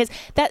company, because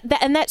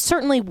that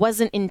certainly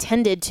wasn't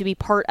intended to be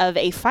part of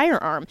a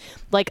firearm.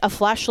 Like a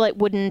flashlight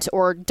wouldn't,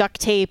 or duct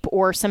tape,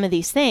 or some of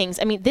these things.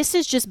 I mean, this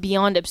is just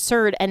beyond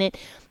absurd. And it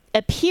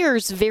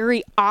appears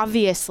very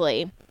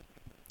obviously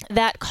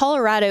that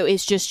Colorado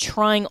is just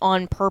trying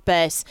on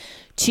purpose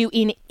to,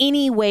 in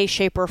any way,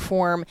 shape, or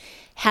form,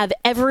 have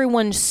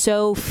everyone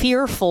so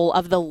fearful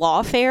of the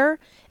lawfare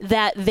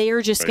that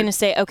they're just going to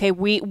say, okay,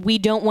 we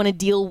don't want to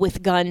deal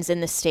with guns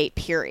in the state,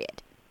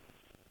 period.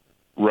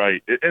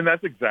 Right, and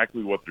that's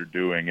exactly what they're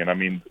doing. And I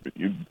mean,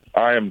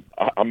 I'm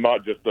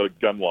not just a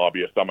gun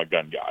lobbyist. I'm a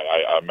gun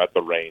guy. I'm at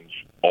the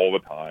range all the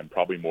time,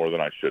 probably more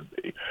than I should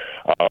be.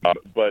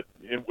 But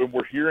when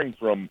we're hearing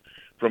from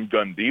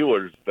gun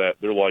dealers that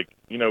they're like,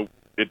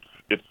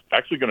 it's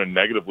actually going to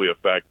negatively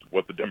affect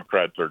what the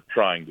Democrats are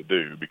trying to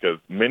do, because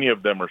many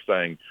of them are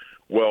saying,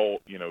 well,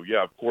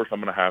 yeah, of course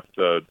I'm going to have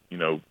to,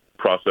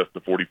 process the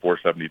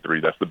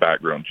 4473. That's the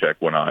background check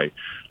when I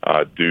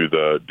do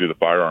the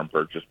firearm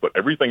purchase. But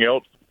everything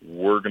else,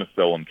 we're going to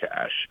sell in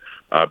cash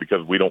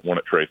because we don't want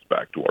it traced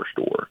back to our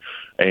store.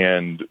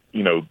 And,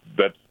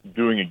 that's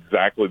doing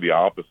exactly the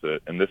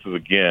opposite. And this is,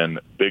 again,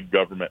 big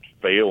government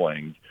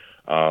failing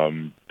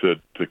to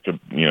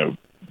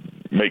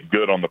make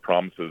good on the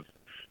promises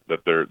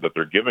that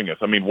they're giving us.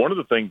 I mean, one of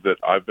the things that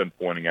I've been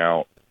pointing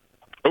out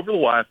over the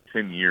last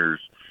 10 years,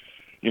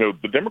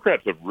 the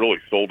Democrats have really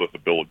sold us a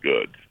bill of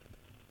goods.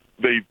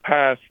 They've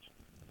passed,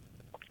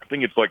 I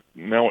think it's like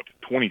now it's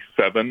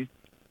 27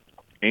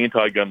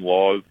 anti-gun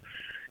laws,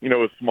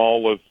 as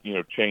small as,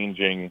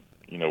 changing,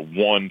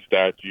 one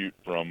statute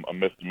from a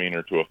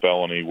misdemeanor to a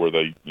felony where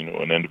they,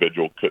 an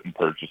individual couldn't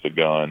purchase a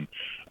gun,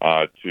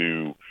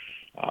 to,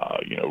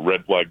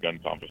 red flag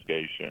gun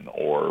confiscation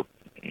or,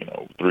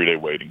 3-day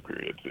waiting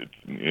periods.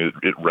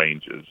 It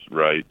ranges,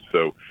 right?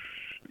 So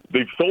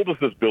they've sold us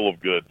this bill of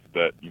goods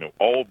that,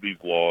 all of these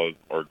laws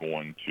are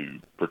going to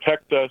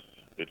protect us.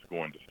 It's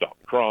going to stop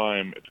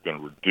crime. It's going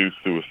to reduce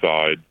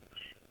suicide.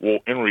 Well,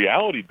 in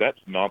reality, that's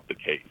not the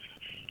case.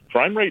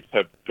 Crime rates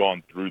have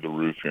gone through the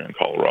roof here in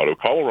Colorado.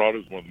 Colorado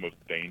is one of the most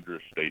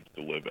dangerous states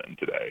to live in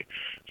today.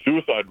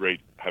 Suicide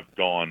rates have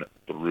gone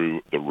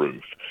through the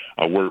roof.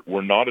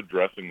 We're not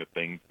addressing the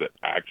things that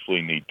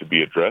actually need to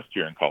be addressed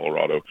here in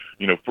Colorado.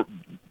 For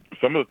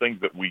some of the things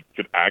that we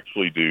could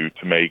actually do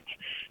to make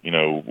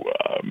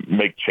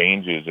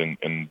changes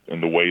in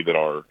the way that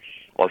our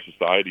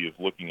society is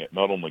looking at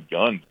not only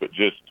guns, but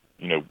just,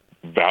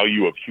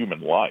 value of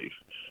human life.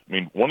 I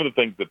mean, one of the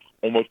things that's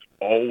almost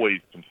always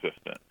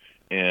consistent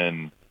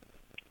in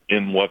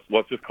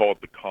let's just call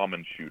it the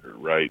common shooter,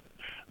 right?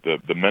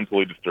 The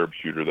mentally disturbed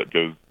shooter that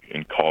goes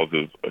and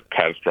causes a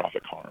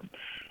catastrophic harm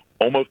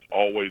almost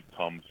always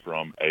comes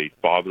from a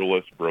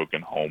fatherless,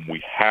 broken home.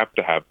 We have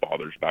to have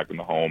fathers back in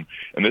the home,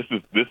 and this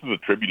is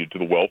attributed to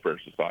the welfare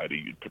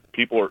society.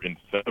 People are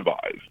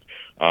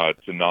incentivized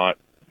to not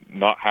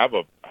have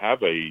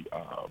a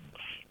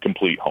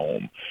complete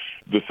home.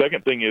 The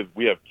second thing is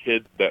we have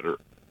kids that are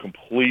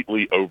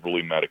completely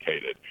overly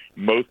medicated,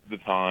 most of the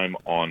time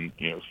on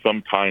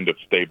some kind of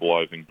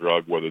stabilizing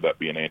drug, whether that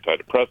be an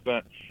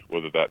antidepressant,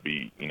 whether that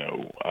be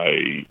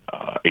a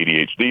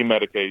ADHD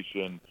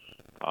medication,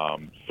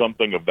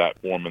 something of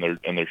that form,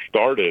 and they're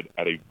started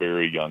at a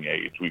very young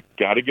age. We've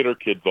got to get our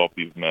kids off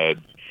these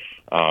meds.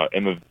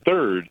 And the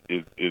third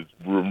is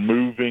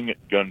removing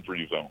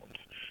gun-free zones.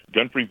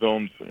 Gun-free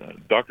zones,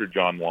 Dr.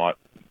 John Lott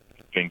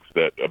thinks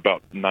that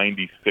about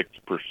 96%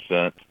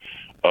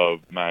 of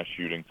mass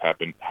shootings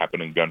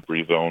happen in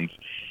gun-free zones.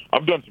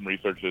 I've done some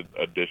research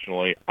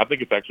additionally. I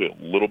think it's actually a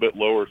little bit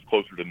lower. It's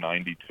closer to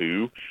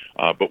 92,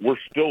 but we're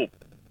still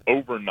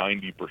over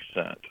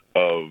 90%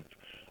 of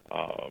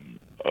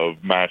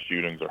mass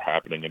shootings are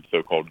happening in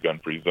so-called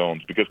gun-free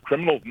zones because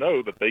criminals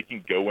know that they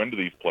can go into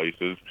these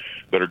places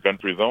that are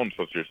gun-free zones,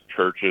 such as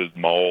churches,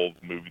 malls,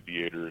 movie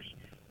theaters,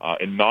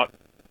 and not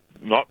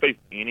face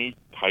any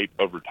type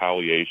of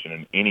retaliation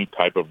and any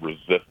type of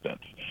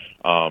resistance.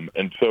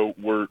 And so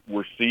we're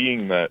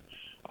seeing that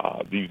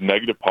these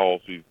negative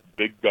policies,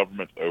 big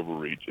government's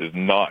overreach, is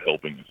not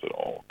helping us at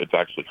all. It's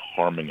actually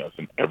harming us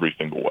in every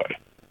single way.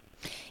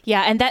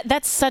 Yeah, and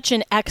that's such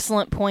an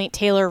excellent point,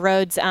 Taylor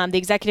Rhodes, the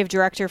executive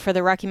director for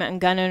the Rocky Mountain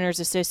Gun Owners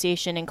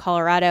Association in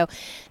Colorado,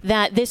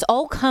 that this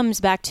all comes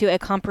back to a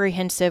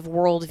comprehensive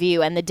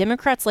worldview. And the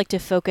Democrats like to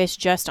focus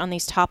just on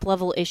these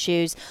top-level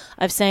issues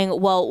of saying,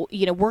 well,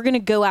 we're going to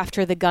go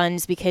after the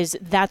guns because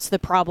that's the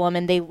problem.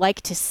 And they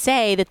like to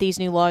say that these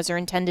new laws are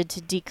intended to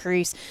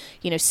decrease,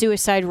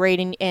 suicide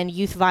rate and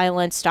youth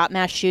violence, stop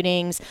mass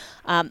shootings,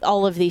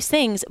 all of these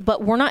things.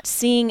 But we're not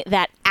seeing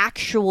that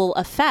actual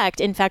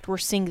effect. In fact, we're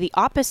seeing the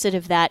opposite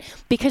of that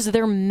because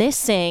they're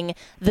missing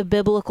the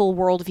biblical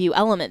worldview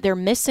element. They're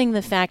missing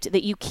the fact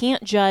that you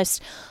can't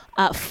just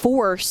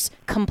force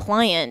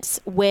compliance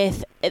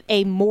with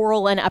a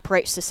moral and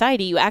upright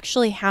society. You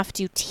actually have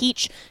to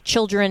teach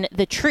children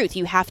the truth.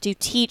 You have to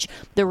teach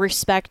the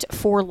respect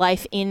for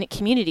life in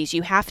communities.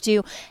 You have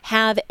to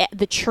have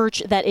the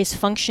church that is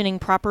functioning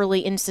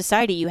properly in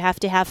society. You have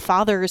to have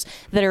fathers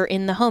that are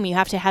in the home. You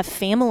have to have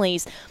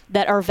families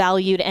that are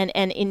valued and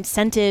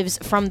incentives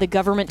from the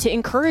government to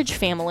encourage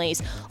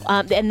families.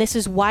 And this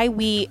is why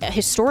we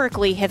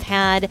historically have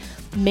had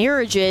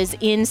marriages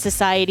in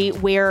society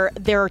where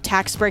there are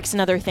tax breaks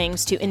and other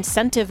things to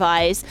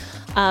incentivize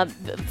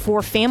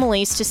for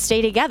families to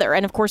stay together.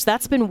 And of course,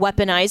 that's been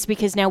weaponized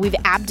because now we've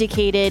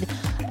abdicated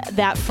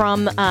that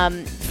from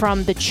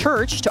the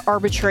church to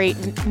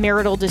arbitrate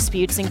marital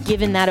disputes and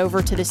given that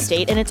over to the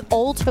state. And it's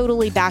all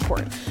totally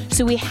backward.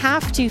 So we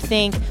have to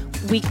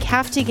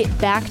get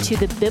back to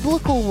the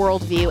biblical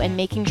worldview and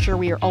making sure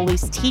we are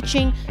always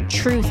teaching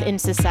truth in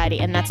society,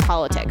 and that's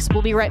politics.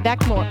 We'll be right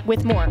back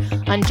with more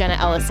on Jenna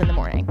Ellis in the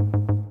Morning.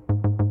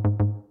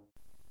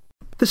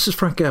 This is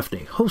Frank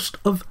Gaffney, host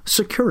of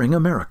Securing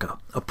America,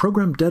 a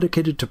program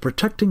dedicated to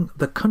protecting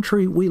the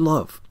country we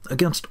love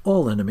against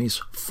all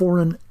enemies,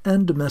 foreign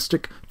and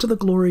domestic, to the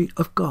glory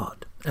of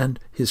God and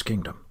His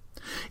kingdom.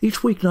 Each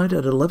weeknight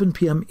at 11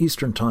 p.m.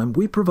 Eastern Time,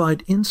 we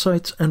provide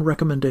insights and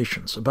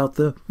recommendations about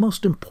the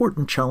most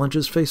important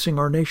challenges facing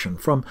our nation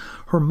from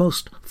her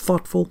most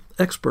thoughtful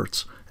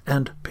experts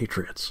and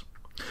patriots.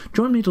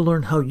 Join me to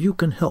learn how you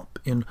can help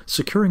in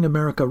Securing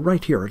America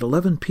right here at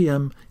 11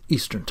 p.m.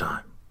 Eastern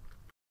Time.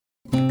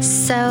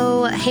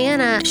 So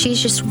Hannah,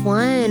 she's just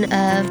one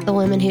of the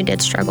women who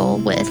did struggle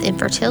with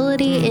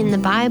infertility in the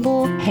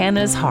Bible.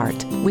 Hannah's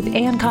Heart with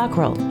Ann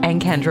Cockrell and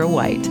Kendra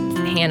White.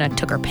 Hannah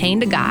took her pain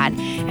to God,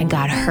 and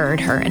God heard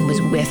her and was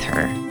with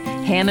her.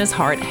 Hannah's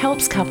Heart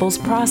helps couples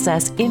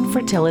process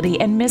infertility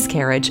and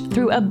miscarriage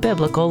through a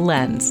biblical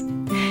lens.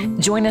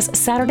 Join us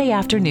Saturday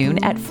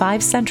afternoon at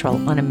 5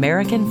 Central on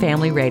American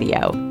Family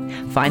Radio.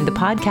 Find the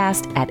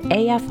podcast at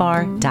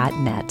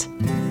afr.net.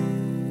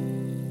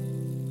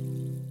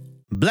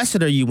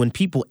 Blessed are you when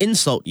people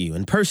insult you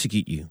and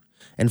persecute you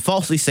and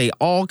falsely say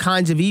all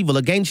kinds of evil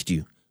against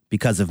you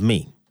because of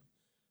me.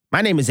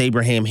 My name is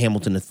Abraham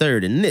Hamilton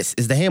III, and this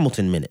is the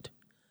Hamilton Minute.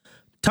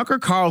 Tucker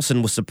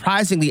Carlson was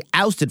surprisingly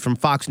ousted from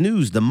Fox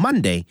News the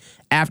Monday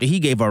after he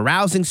gave a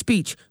rousing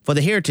speech for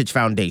the Heritage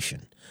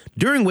Foundation,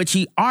 during which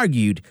he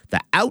argued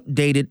the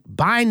outdated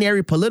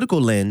binary political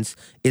lens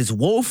is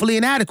woefully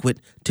inadequate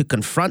to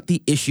confront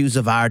the issues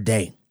of our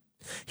day.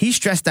 He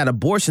stressed that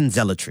abortion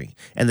zealotry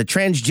and the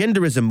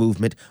transgenderism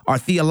movement are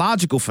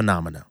theological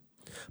phenomena.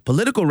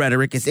 Political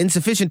rhetoric is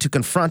insufficient to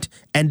confront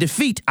and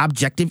defeat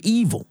objective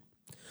evil.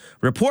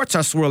 Reports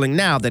are swirling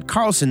now that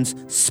Carlson's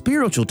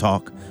spiritual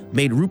talk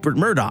made Rupert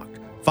Murdoch,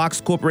 Fox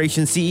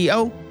Corporation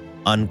CEO,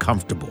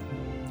 uncomfortable.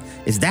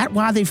 Is that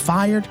why they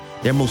fired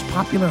their most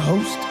popular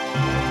host?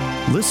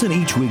 Listen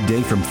each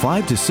weekday from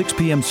 5 to 6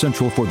 p.m.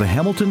 Central for the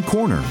Hamilton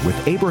Corner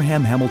with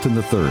Abraham Hamilton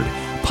III,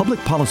 public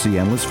policy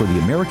analyst for the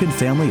American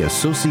Family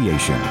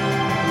Association.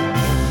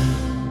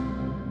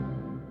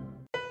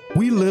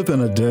 We live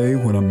in a day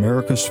when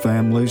America's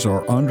families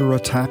are under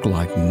attack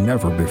like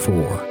never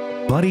before.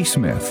 Buddy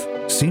Smith,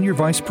 Senior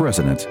Vice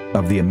President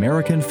of the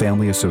American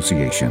Family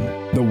Association.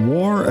 The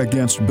war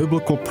against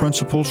biblical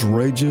principles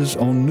rages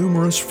on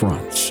numerous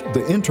fronts.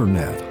 The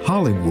internet,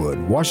 Hollywood,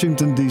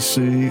 Washington,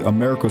 D.C.,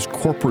 America's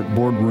corporate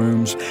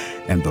boardrooms,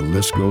 and the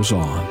list goes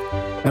on.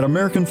 At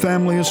American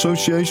Family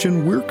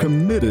Association, we're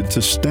committed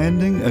to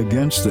standing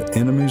against the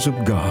enemies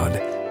of God,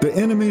 the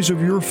enemies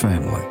of your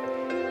family.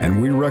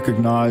 And we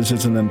recognize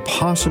it's an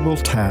impossible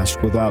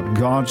task without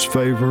God's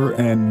favor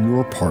and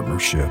your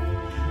partnership.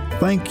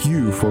 Thank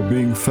you for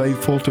being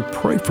faithful to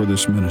pray for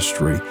this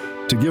ministry,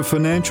 to give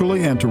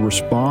financially, and to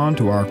respond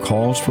to our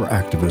calls for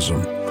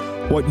activism.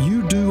 What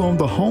you do on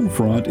the home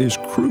front is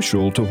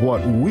crucial to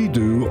what we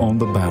do on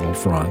the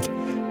battlefront.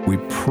 We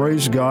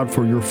praise God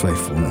for your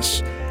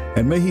faithfulness,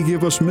 and may He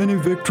give us many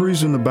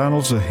victories in the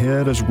battles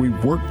ahead as we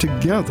work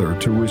together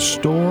to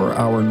restore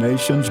our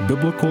nation's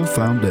biblical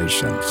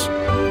foundations.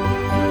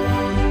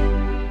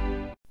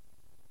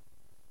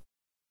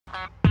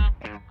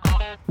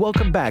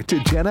 Welcome back to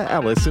Jenna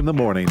Ellis in the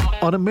Morning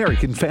on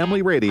American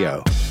Family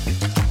Radio.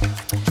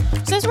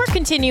 So as we're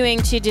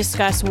continuing to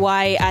discuss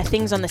why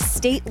things on the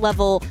state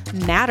level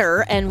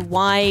matter and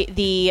why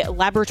the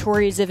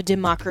laboratories of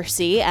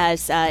democracy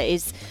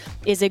is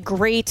a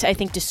great, I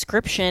think,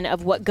 description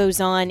of what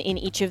goes on in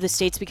each of the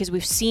states, because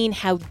we've seen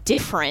how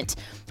different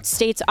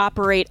states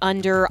operate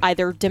under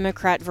either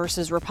Democrat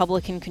versus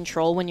Republican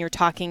control when you're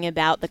talking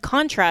about the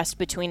contrast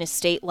between a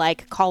state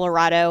like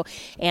Colorado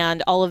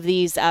and all of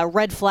these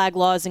red flag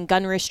laws and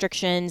gun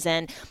restrictions,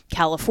 and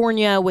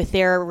California with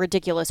their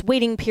ridiculous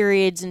waiting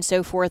periods and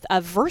so forth,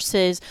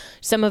 versus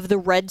some of the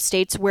red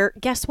states where,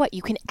 guess what,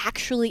 you can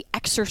actually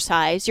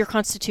exercise your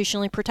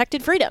constitutionally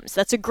protected freedoms.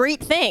 That's a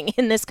great thing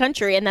in this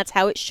country, and that's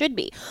how it should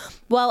be.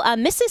 Well,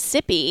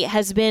 Mississippi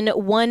has been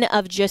one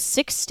of just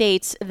 6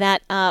 states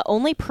that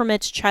only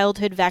permits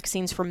childhood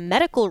vaccines for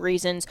medical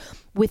reasons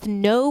with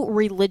no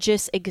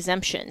religious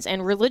exemptions.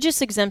 And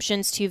religious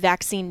exemptions to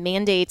vaccine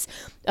mandates,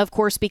 of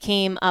course,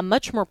 became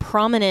much more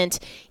prominent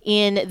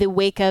in the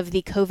wake of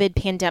the COVID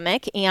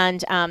pandemic.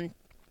 And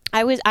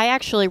I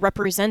actually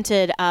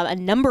represented a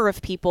number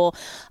of people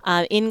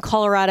in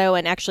Colorado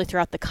and actually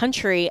throughout the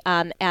country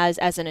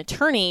as an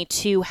attorney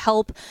to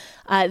help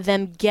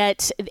them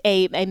get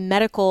a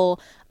medical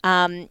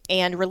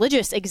and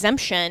religious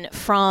exemption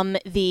from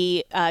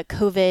the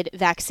COVID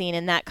vaccine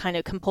and that kind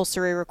of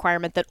compulsory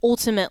requirement that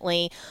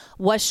ultimately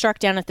was struck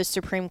down at the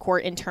Supreme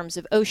Court in terms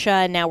of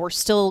OSHA. Now we're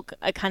still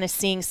kind of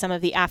seeing some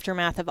of the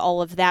aftermath of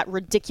all of that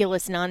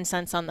ridiculous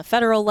nonsense on the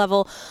federal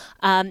level.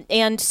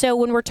 And so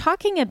when we're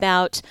talking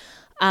about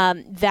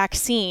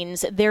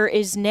vaccines, there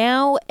is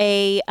now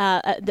a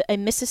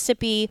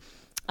Mississippi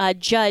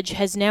judge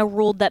has now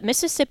ruled that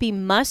Mississippi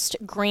must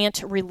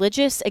grant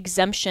religious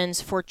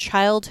exemptions for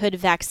childhood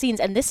vaccines.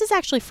 And this is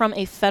actually from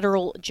a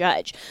federal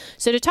judge.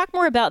 So to talk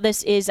more about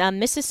this is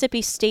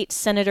Mississippi State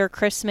Senator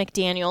Chris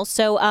McDaniel.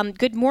 So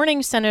good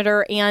morning,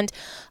 Senator. And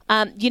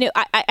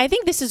I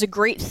think this is a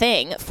great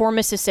thing for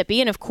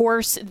Mississippi. And of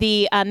course,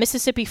 the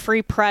Mississippi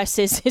Free Press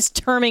is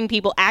terming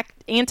people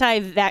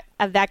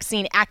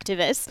anti-vaccine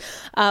activists,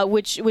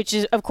 which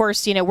is, of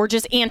course, we're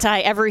just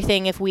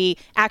anti-everything if we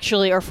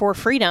actually are for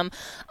freedom.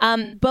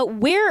 But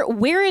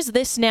where is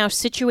this now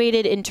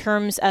situated in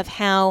terms of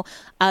how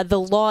the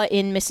law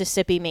in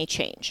Mississippi may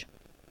change?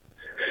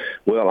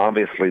 Well,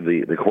 obviously,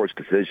 the court's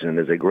decision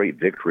is a great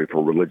victory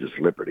for religious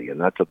liberty, and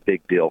that's a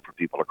big deal for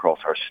people across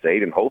our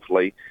state, and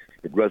hopefully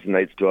it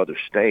resonates to other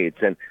states.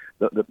 And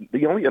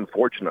the only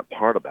unfortunate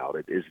part about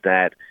it is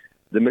that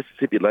the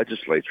Mississippi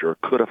legislature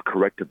could have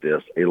corrected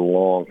this a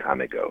long time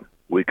ago.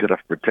 We could have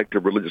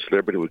protected religious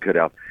liberty. We could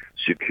have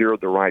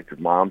secured the rights of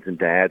moms and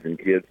dads and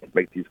kids to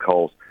make these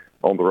calls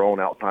on their own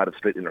outside of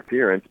state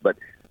interference. But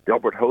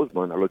Delbert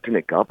Hosemann, our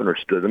lieutenant governor,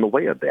 stood in the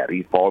way of that.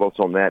 He fought us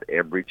on that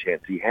every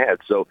chance he had.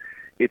 So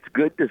it's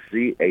good to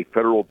see a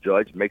federal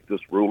judge make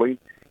this ruling.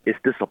 It's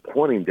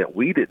disappointing that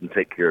we didn't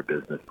take care of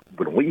business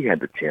when we had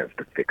the chance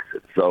to fix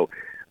it. So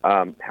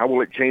how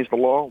will it change the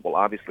law? Well,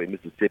 obviously,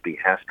 Mississippi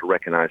has to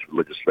recognize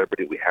religious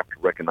liberty. We have to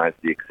recognize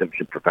the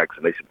exemption for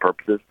vaccination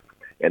purposes,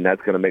 and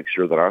that's going to make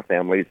sure that our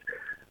families,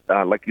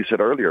 like you said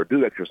earlier,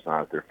 do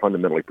exercise their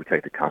fundamentally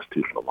protected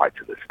constitutional rights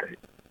in this state.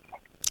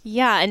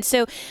 Yeah, and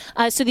so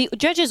the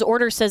judge's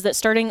order says that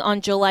starting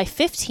on July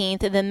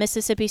 15th, the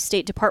Mississippi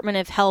State Department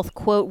of Health,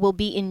 quote, will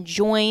be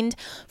enjoined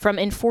from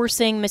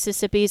enforcing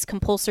Mississippi's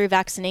compulsory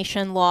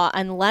vaccination law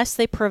unless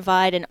they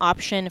provide an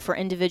option for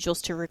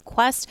individuals to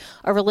request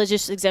a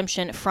religious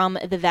exemption from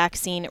the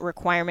vaccine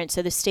requirement.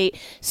 So the state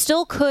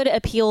still could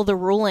appeal the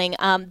ruling.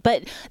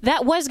 But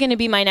that was going to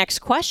be my next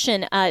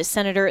question,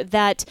 Senator,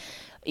 that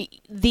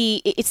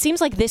it seems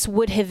like this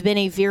would have been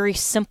a very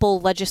simple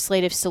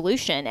legislative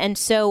solution. And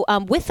so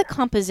with the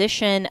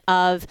composition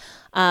of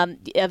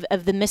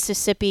the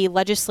Mississippi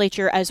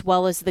legislature as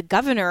well as the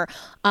governor,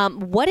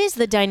 what is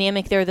the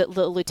dynamic there that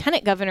the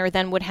lieutenant governor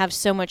then would have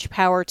so much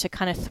power to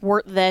kind of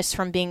thwart this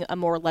from being a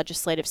more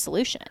legislative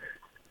solution?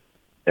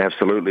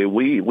 Absolutely.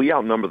 We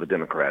outnumber the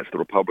Democrats, the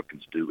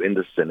Republicans do, in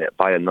the Senate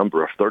by a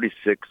number of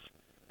 36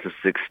 to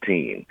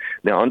 16.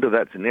 Now, under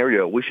that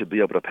scenario, we should be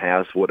able to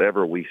pass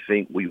whatever we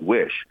think we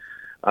wish.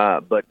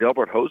 But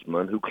Delbert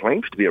Hosemann, who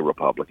claims to be a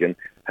Republican,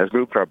 has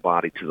moved our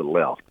body to the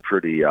left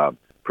pretty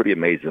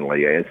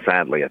amazingly and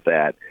sadly at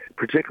that,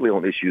 particularly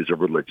on issues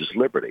of religious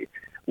liberty.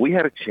 We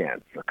had a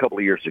chance a couple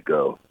of years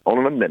ago on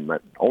an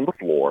amendment on the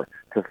floor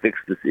to fix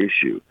this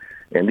issue.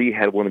 And he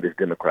had one of his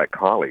Democrat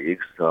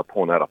colleagues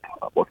point out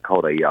what's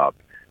called a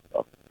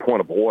point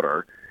of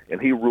order,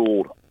 and he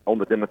ruled on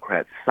the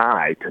Democrat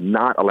side to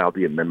not allow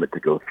the amendment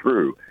to go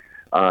through,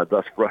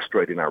 thus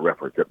frustrating our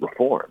efforts at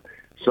reform.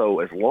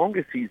 So as long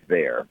as he's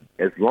there,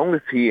 as long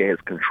as he is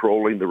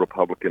controlling the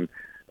Republican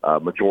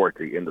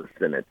majority in the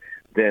Senate,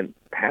 then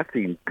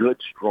passing good,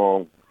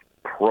 strong,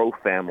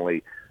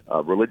 pro-family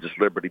religious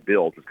liberty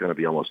bills is going to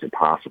be almost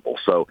impossible.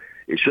 So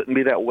it shouldn't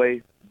be that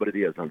way, but it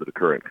is under the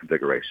current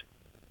configuration.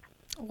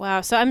 Wow.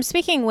 So I'm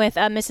speaking with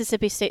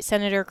Mississippi State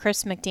Senator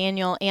Chris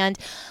McDaniel, and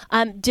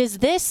does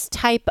this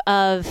type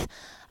of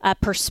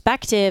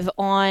perspective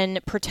on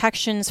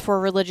protections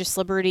for religious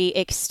liberty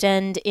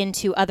extend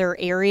into other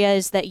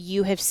areas that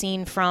you have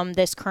seen from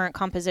this current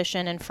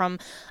composition and from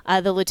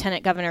the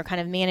lieutenant governor kind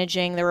of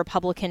managing the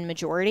Republican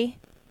majority?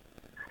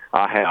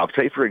 I have.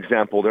 Say, for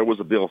example, there was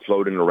a bill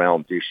floating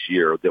around this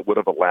year that would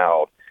have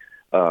allowed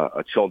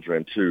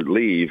children to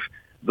leave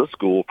the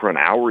school for an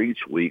hour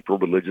each week for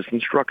religious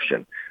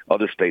instruction.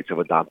 Other states have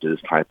adopted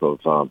this type of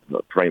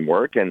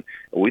framework, and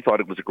we thought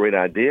it was a great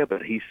idea,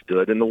 but he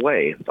stood in the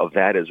way of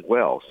that as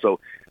well. So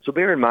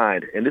bear in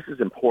mind, and this is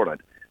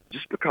important,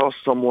 just because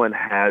someone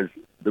has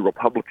the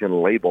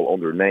Republican label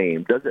on their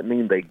name doesn't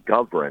mean they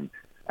govern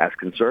as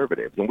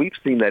conservatives. And we've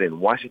seen that in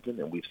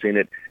Washington, and we've seen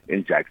it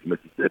in Jackson,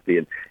 Mississippi.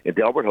 And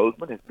Delbert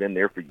Hosemann has been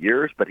there for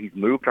years, but he's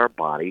moved our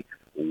body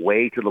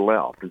way to the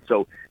left. And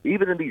so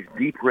even in these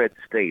deep red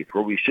states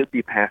where we should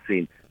be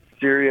passing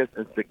serious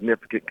and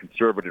significant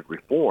conservative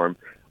reform,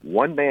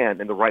 one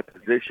man in the right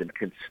position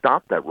can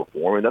stop that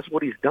reform, and that's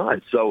what he's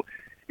done. So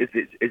is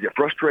it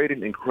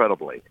frustrating?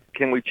 Incredibly.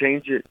 Can we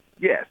change it?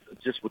 Yes,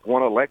 just with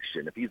one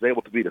election. If he's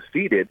able to be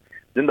defeated,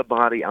 then the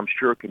body, I'm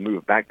sure, can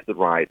move back to the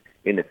right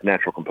in its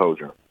natural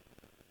composure.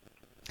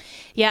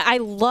 Yeah, I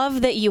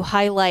love that you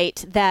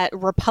highlight that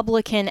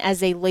Republican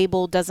as a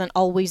label doesn't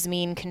always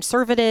mean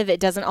conservative. It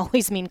doesn't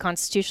always mean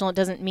constitutional. It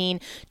doesn't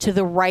mean to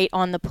the right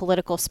on the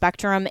political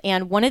spectrum.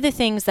 And one of the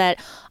things that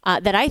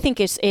I think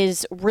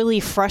is really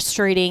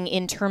frustrating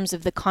in terms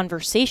of the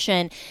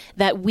conversation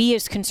that we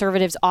as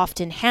conservatives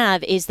often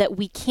have is that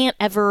we can't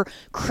ever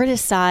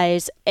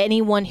criticize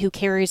anyone who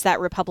carries that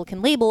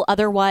Republican label.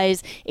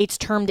 Otherwise, it's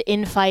termed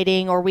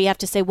infighting, or we have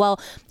to say, well,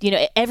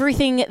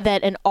 everything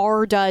that an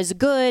R does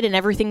good and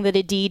everything that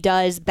a D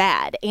does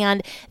bad.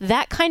 And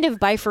that kind of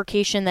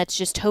bifurcation that's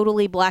just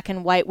totally black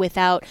and white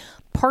without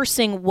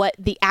parsing what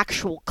the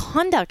actual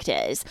conduct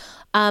is,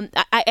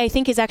 I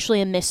think is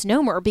actually a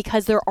misnomer,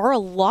 because there are a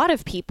lot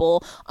of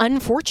people,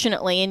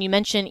 unfortunately, and you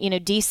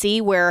mentioned,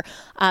 D.C., where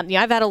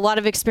I've had a lot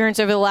of experience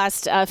over the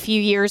last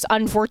few years,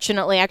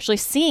 unfortunately, actually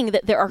seeing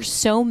that there are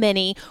so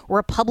many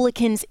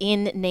Republicans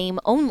in name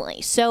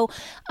only. So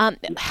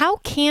how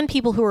can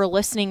people who are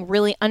listening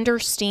really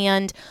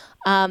understand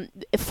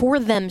for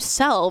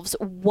themselves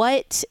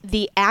what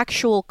the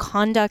actual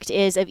conduct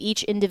is of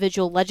each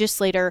individual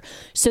legislator,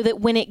 so that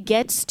when it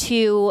gets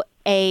to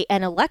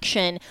an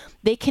election,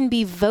 they can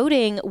be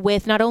voting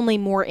with not only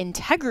more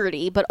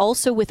integrity, but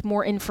also with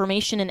more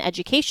information and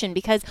education?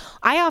 Because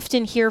I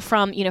often hear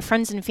from,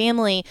 friends and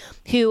family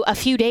who a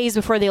few days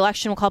before the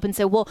election will call up and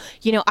say, well,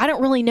 I don't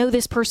really know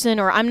this person,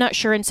 or I'm not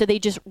sure. And so they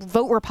just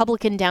vote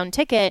Republican down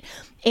ticket.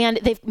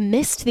 And they've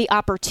missed the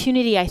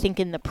opportunity, I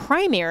think, in the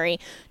primary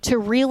to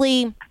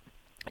really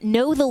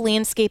know the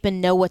landscape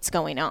and know what's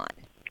going on.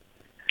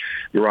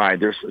 You're right.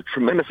 There's a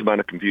tremendous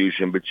amount of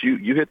confusion, but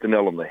you hit the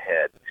nail on the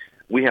head.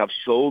 We have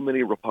so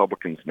many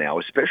Republicans now,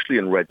 especially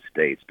in red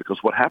states, because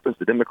what happens,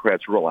 the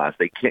Democrats realize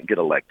they can't get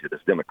elected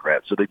as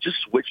Democrats, so they just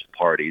switch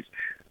parties,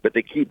 but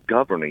they keep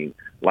governing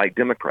like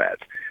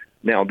Democrats.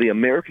 Now, the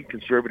American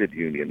Conservative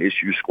Union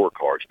issues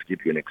scorecards, to give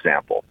you an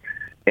example.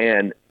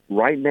 And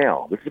right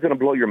now, this is going to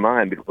blow your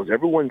mind, because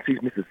everyone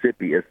sees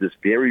Mississippi as this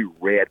very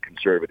red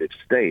conservative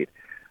state.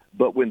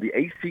 But when the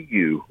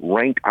ACU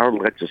ranked our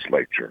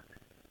legislature,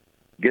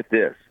 get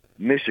this,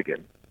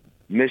 Michigan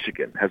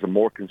has a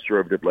more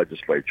conservative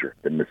legislature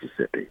than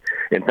Mississippi.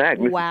 In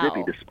fact,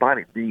 Mississippi, despite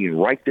it being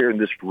right there in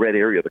this red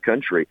area of the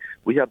country,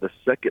 we have the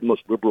second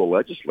most liberal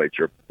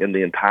legislature in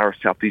the entire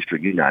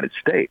southeastern United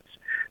States.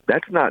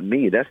 That's not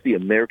me. That's the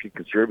American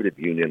Conservative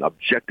Union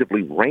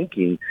objectively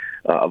ranking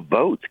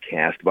votes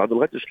cast by the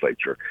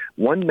legislature.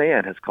 One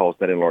man has caused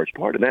that in large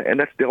part, and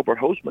that's Delbert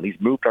Hosemann. He's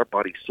moved our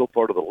body so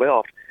far to the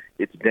left,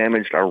 it's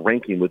damaged our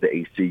ranking with the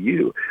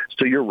ACU.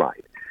 So you're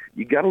right.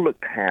 You got to look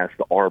past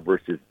the R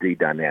versus D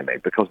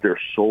dynamic, because there are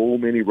so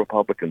many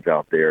Republicans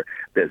out there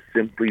that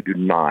simply do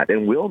not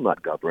and will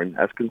not govern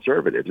as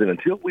conservatives. And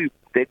until we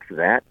fix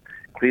that,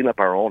 clean up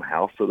our own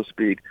house, so to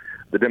speak,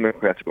 the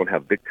Democrats are going to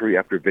have victory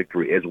after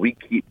victory as we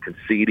keep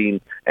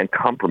conceding and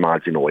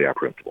compromising away our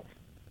principles.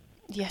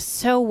 Yes,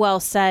 so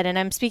well said. And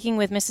I'm speaking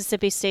with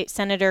Mississippi State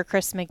Senator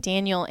Chris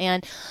McDaniel.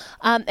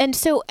 And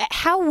so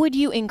how would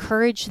you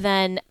encourage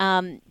then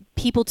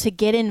people to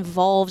get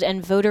involved,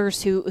 and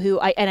voters who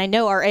I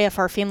know our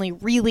AFR family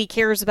really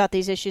cares about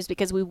these issues,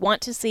 because we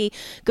want to see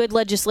good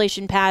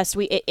legislation passed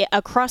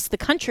across the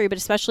country, but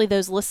especially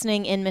those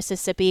listening in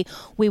Mississippi.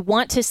 We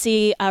want to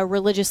see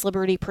religious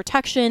liberty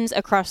protections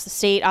across the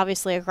state,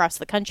 obviously across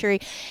the country.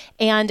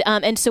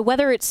 And so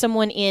whether it's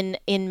someone in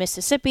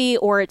Mississippi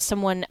or it's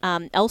someone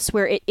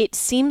elsewhere, it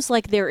seems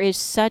like there is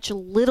such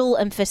little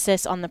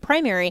emphasis on the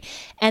primary.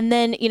 And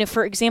then,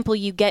 for example,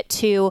 you get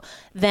to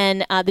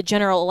then the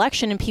general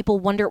election, and people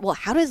wonder, well,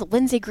 how does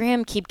Lindsey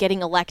Graham keep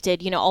getting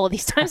elected, all of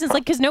these times? It's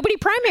like, because nobody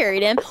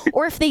primaried him,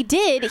 or if they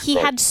did, he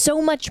had so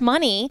much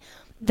money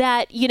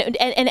that,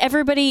 and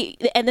everybody,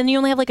 and then you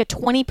only have like a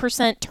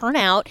 20%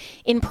 turnout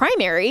in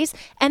primaries,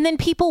 and then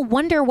people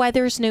wonder why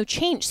there's no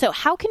change. So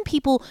how can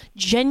people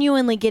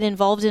genuinely get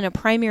involved in a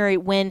primary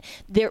when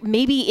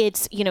maybe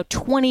it's,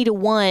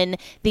 20-1,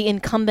 the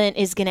incumbent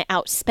is going to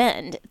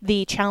outspend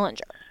the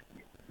challenger?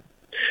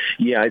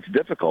 Yeah, it's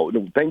difficult.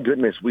 Thank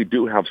goodness we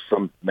do have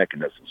some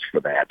mechanisms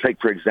for that.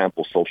 Take, for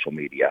example, social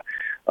media.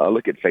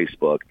 Look at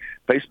Facebook.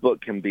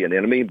 Facebook can be an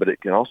enemy, but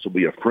it can also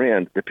be a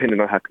friend,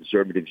 depending on how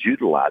conservatives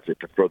utilize it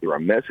to further our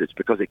message,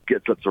 because it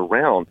gets us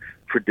around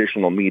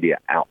traditional media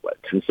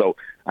outlets. And so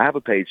I have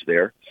a page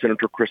there,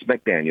 Senator Chris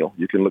McDaniel.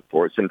 You can look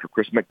for it, Senator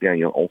Chris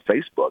McDaniel on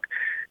Facebook.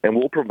 And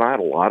we'll provide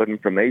a lot of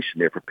information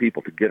there for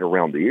people to get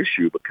around the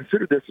issue. But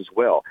consider this as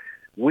well.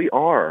 We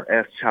are,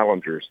 as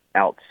challengers,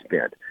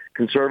 outspent.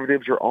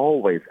 Conservatives are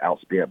always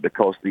outspent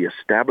because the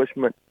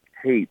establishment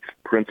hates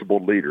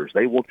principled leaders.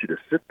 They want you to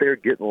sit there,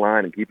 get in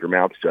line, and keep your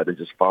mouth shut and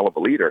just follow the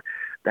leader.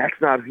 That's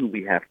not who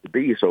we have to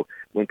be. So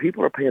when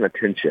people are paying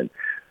attention,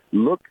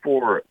 look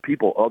for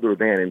people other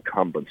than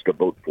incumbents to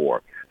vote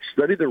for.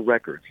 Study the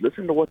records.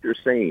 Listen to what they're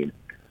saying.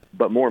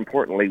 But more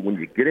importantly, when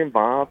you get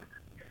involved,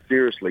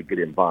 seriously get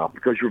involved,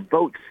 because your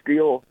vote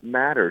still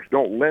matters.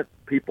 Don't let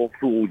people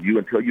fool you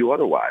and tell you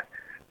otherwise.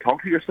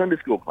 Talk to your Sunday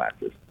school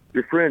classes,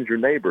 your friends, your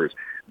neighbors.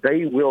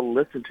 They will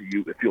listen to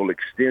you if you'll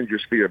extend your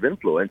sphere of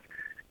influence.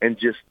 and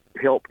just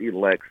help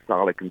elect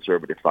solid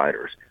conservative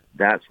fighters.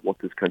 That's what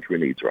this country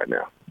needs right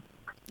now.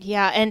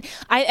 Yeah, and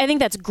I think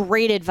that's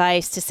great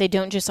advice to say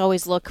don't just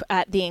always look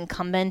at the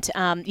incumbent.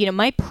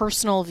 My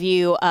personal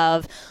view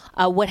of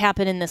what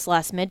happened in this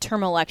last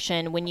midterm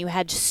election, when you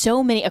had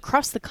so many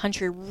across the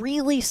country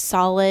really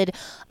solid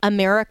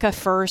America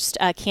First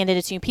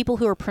candidates, people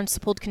who are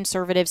principled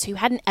conservatives who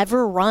hadn't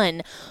ever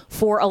run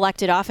for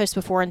elected office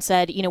before and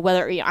said,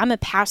 whether I'm a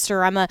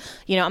pastor, I'm a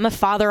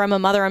father, I'm a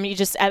mother, I'm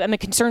a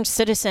concerned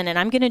citizen, and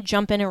I'm going to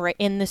jump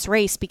in this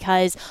race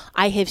because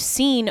I have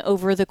seen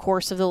over the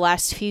course of the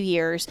last few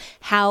years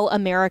how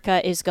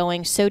America is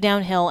going so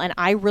downhill, and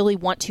I really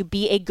want to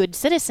be a good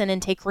citizen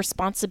and take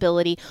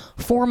responsibility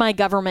for my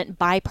government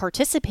by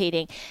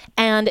participating.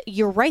 And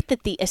you're right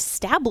that the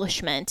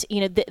establishment,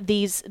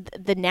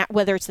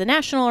 whether it's the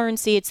national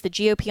RNC, it's the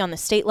GOP on the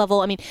state level.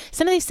 I mean,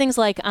 some of these things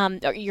like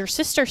your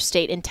sister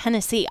state in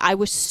Tennessee, I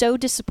was so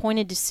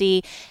disappointed to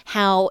see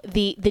how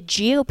the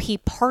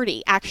GOP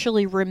party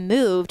actually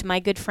removed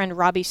my good friend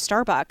Robbie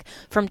Starbuck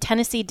from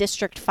Tennessee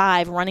District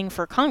 5 running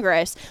for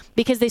Congress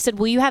because they said,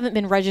 well, you haven't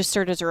been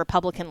registered as a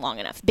Republican long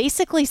enough.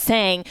 Basically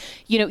saying,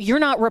 you're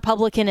not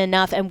Republican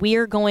enough, and we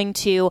are going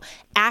to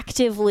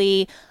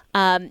actively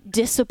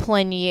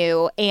discipline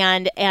you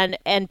and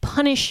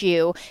punish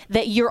you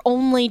that you're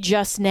only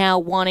just now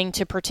wanting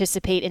to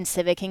participate in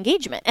civic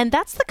engagement. And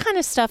that's the kind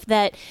of stuff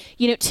that,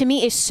 to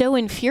me is so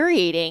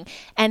infuriating,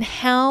 and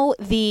how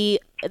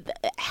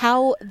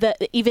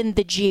even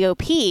the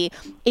GOP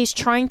is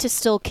trying to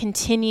still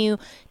continue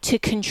to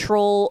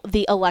control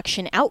the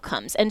election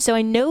outcomes. And so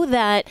I know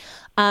that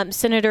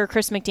Senator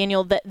Chris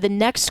McDaniel, the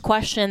next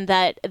question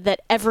that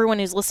everyone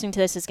who's listening to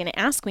this is going to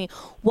ask me,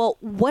 well,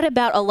 what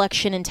about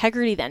election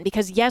integrity then?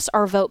 Because yes,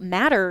 our vote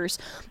matters,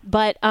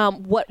 but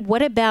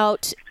what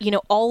about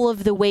all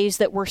of the ways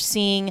that we're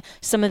seeing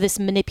some of this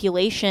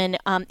manipulation,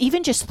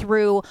 even just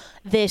through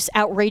this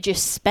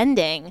outrageous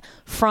spending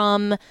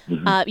from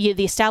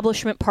the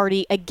establishment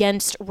party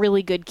against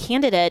really good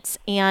candidates,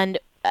 and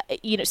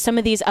some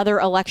of these other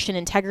election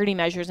integrity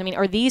measures? I mean,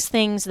 are these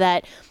things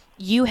that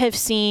you have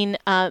seen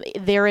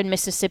there in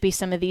Mississippi,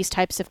 some of these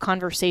types of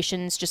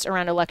conversations just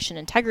around election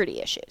integrity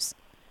issues?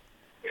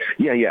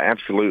 Yeah,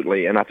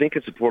 absolutely. And I think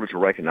it's important to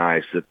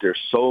recognize that there's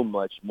so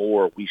much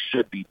more we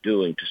should be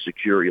doing to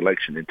secure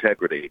election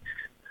integrity.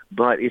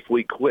 But if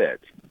we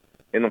quit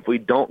and if we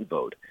don't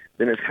vote,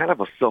 then it's kind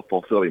of a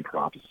self-fulfilling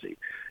prophecy.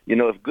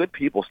 If good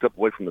people step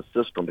away from the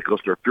system because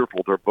they're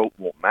fearful their vote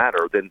won't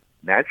matter, then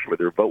naturally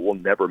their vote will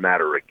never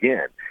matter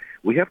again.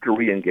 We have to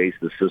re-engage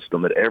the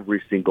system at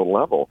every single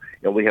level,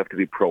 and we have to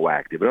be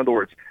proactive. In other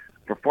words,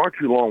 for far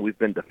too long, we've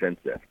been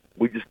defensive.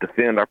 We just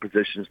defend our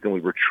positions, then we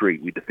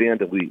retreat. We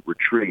defend and we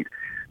retreat.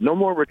 No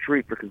more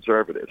retreat for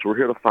conservatives. We're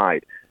here to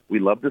fight. We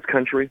love this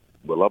country.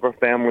 We love our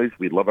families.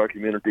 We love our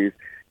communities.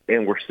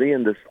 And we're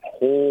seeing this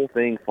whole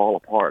thing fall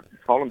apart.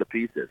 It's falling to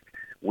pieces.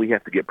 We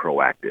have to get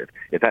proactive.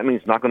 If that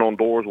means knocking on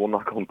doors, we'll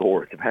knock on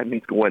doors. If that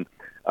means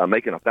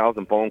making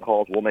 1,000 phone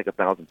calls, we'll make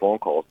 1,000 phone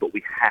calls. But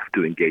we have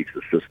to engage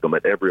the system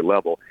at every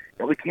level.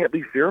 And we can't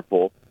be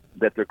fearful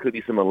that there could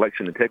be some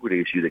election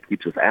integrity issue that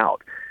keeps us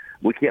out.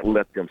 We can't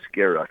let them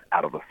scare us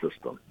out of the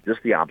system.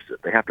 Just the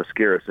opposite. They have to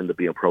scare us into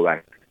being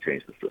proactive to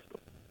change the system.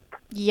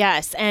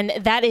 Yes, and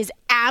that is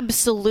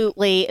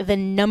absolutely the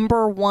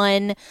number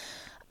one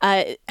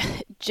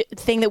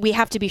thing that we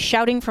have to be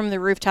shouting from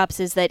the rooftops,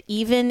 is that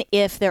even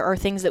if there are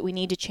things that we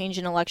need to change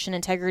in election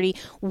integrity,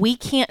 we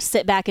can't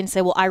sit back and say,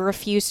 well, I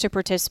refuse to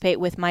participate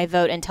with my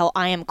vote until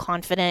I am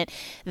confident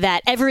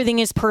that everything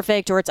is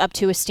perfect or it's up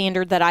to a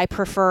standard that I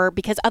prefer,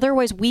 because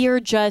otherwise we are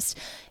just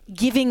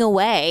giving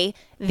away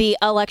the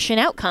election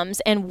outcomes,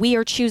 and we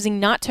are choosing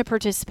not to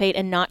participate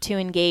and not to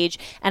engage.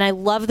 And I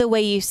love the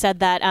way you said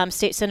that,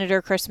 State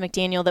Senator Chris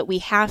McDaniel, that we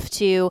have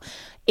to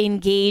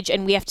engage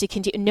and we have to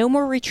continue. No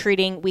more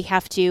retreating. We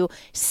have to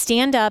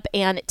stand up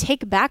and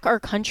take back our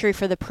country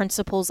for the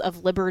principles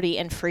of liberty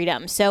and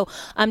freedom. So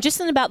just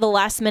in about the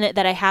last minute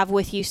that I have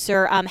with you,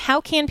 sir,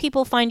 how can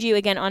people find you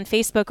again on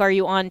Facebook? Are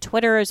you on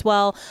Twitter as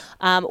well,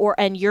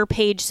 and your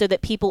page, so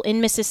that people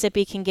in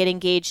Mississippi can get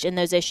engaged in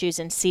those issues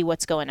and see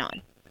what's going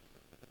on?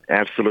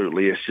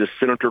 Absolutely. It's just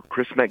Senator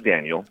Chris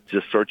McDaniel.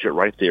 Just search it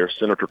right there,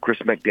 Senator Chris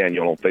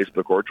McDaniel on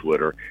Facebook or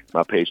Twitter.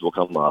 My page will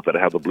come up.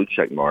 It'll have a blue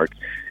check mark.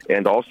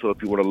 And also,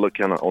 if you want to look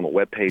on the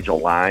webpage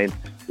online,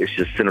 it's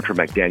just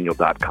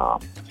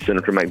senatormcdaniel.com,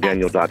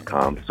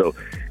 senatormcdaniel.com. So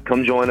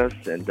come join us,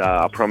 and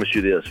I promise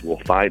you this, we'll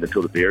fight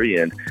until the very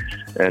end.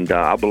 And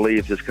I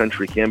believe this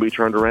country can be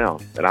turned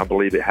around, and I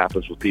believe it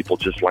happens with people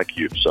just like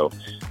you. So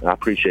I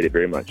appreciate it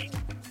very much.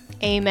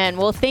 Amen.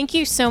 Well, thank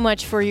you so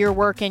much for your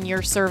work and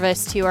your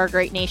service to our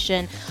great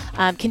nation.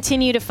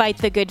 Continue to fight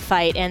the good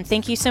fight. And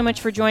thank you so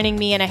much for joining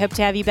me. And I hope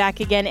to have you back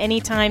again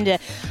anytime to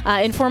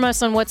inform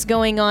us on what's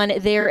going on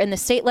there in the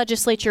state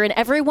legislature. And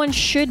everyone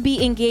should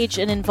be engaged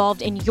and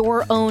involved in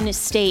your own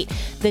state.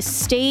 The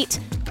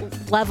state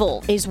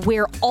level is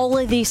where all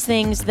of these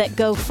things that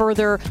go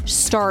further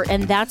start.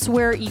 And that's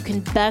where you can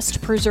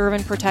best preserve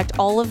and protect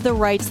all of the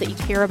rights that you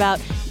care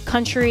about.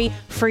 Country,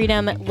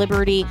 freedom,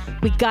 liberty.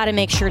 We got to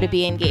make sure to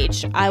be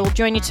engaged. I will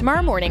join you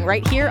tomorrow morning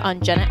right here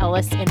on Jenna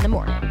Ellis in the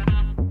Morning.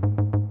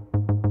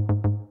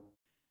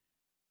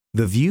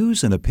 The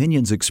views and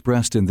opinions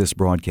expressed in this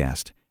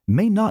broadcast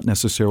may not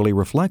necessarily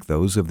reflect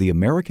those of the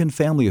American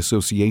Family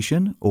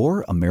Association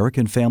or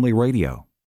American Family Radio.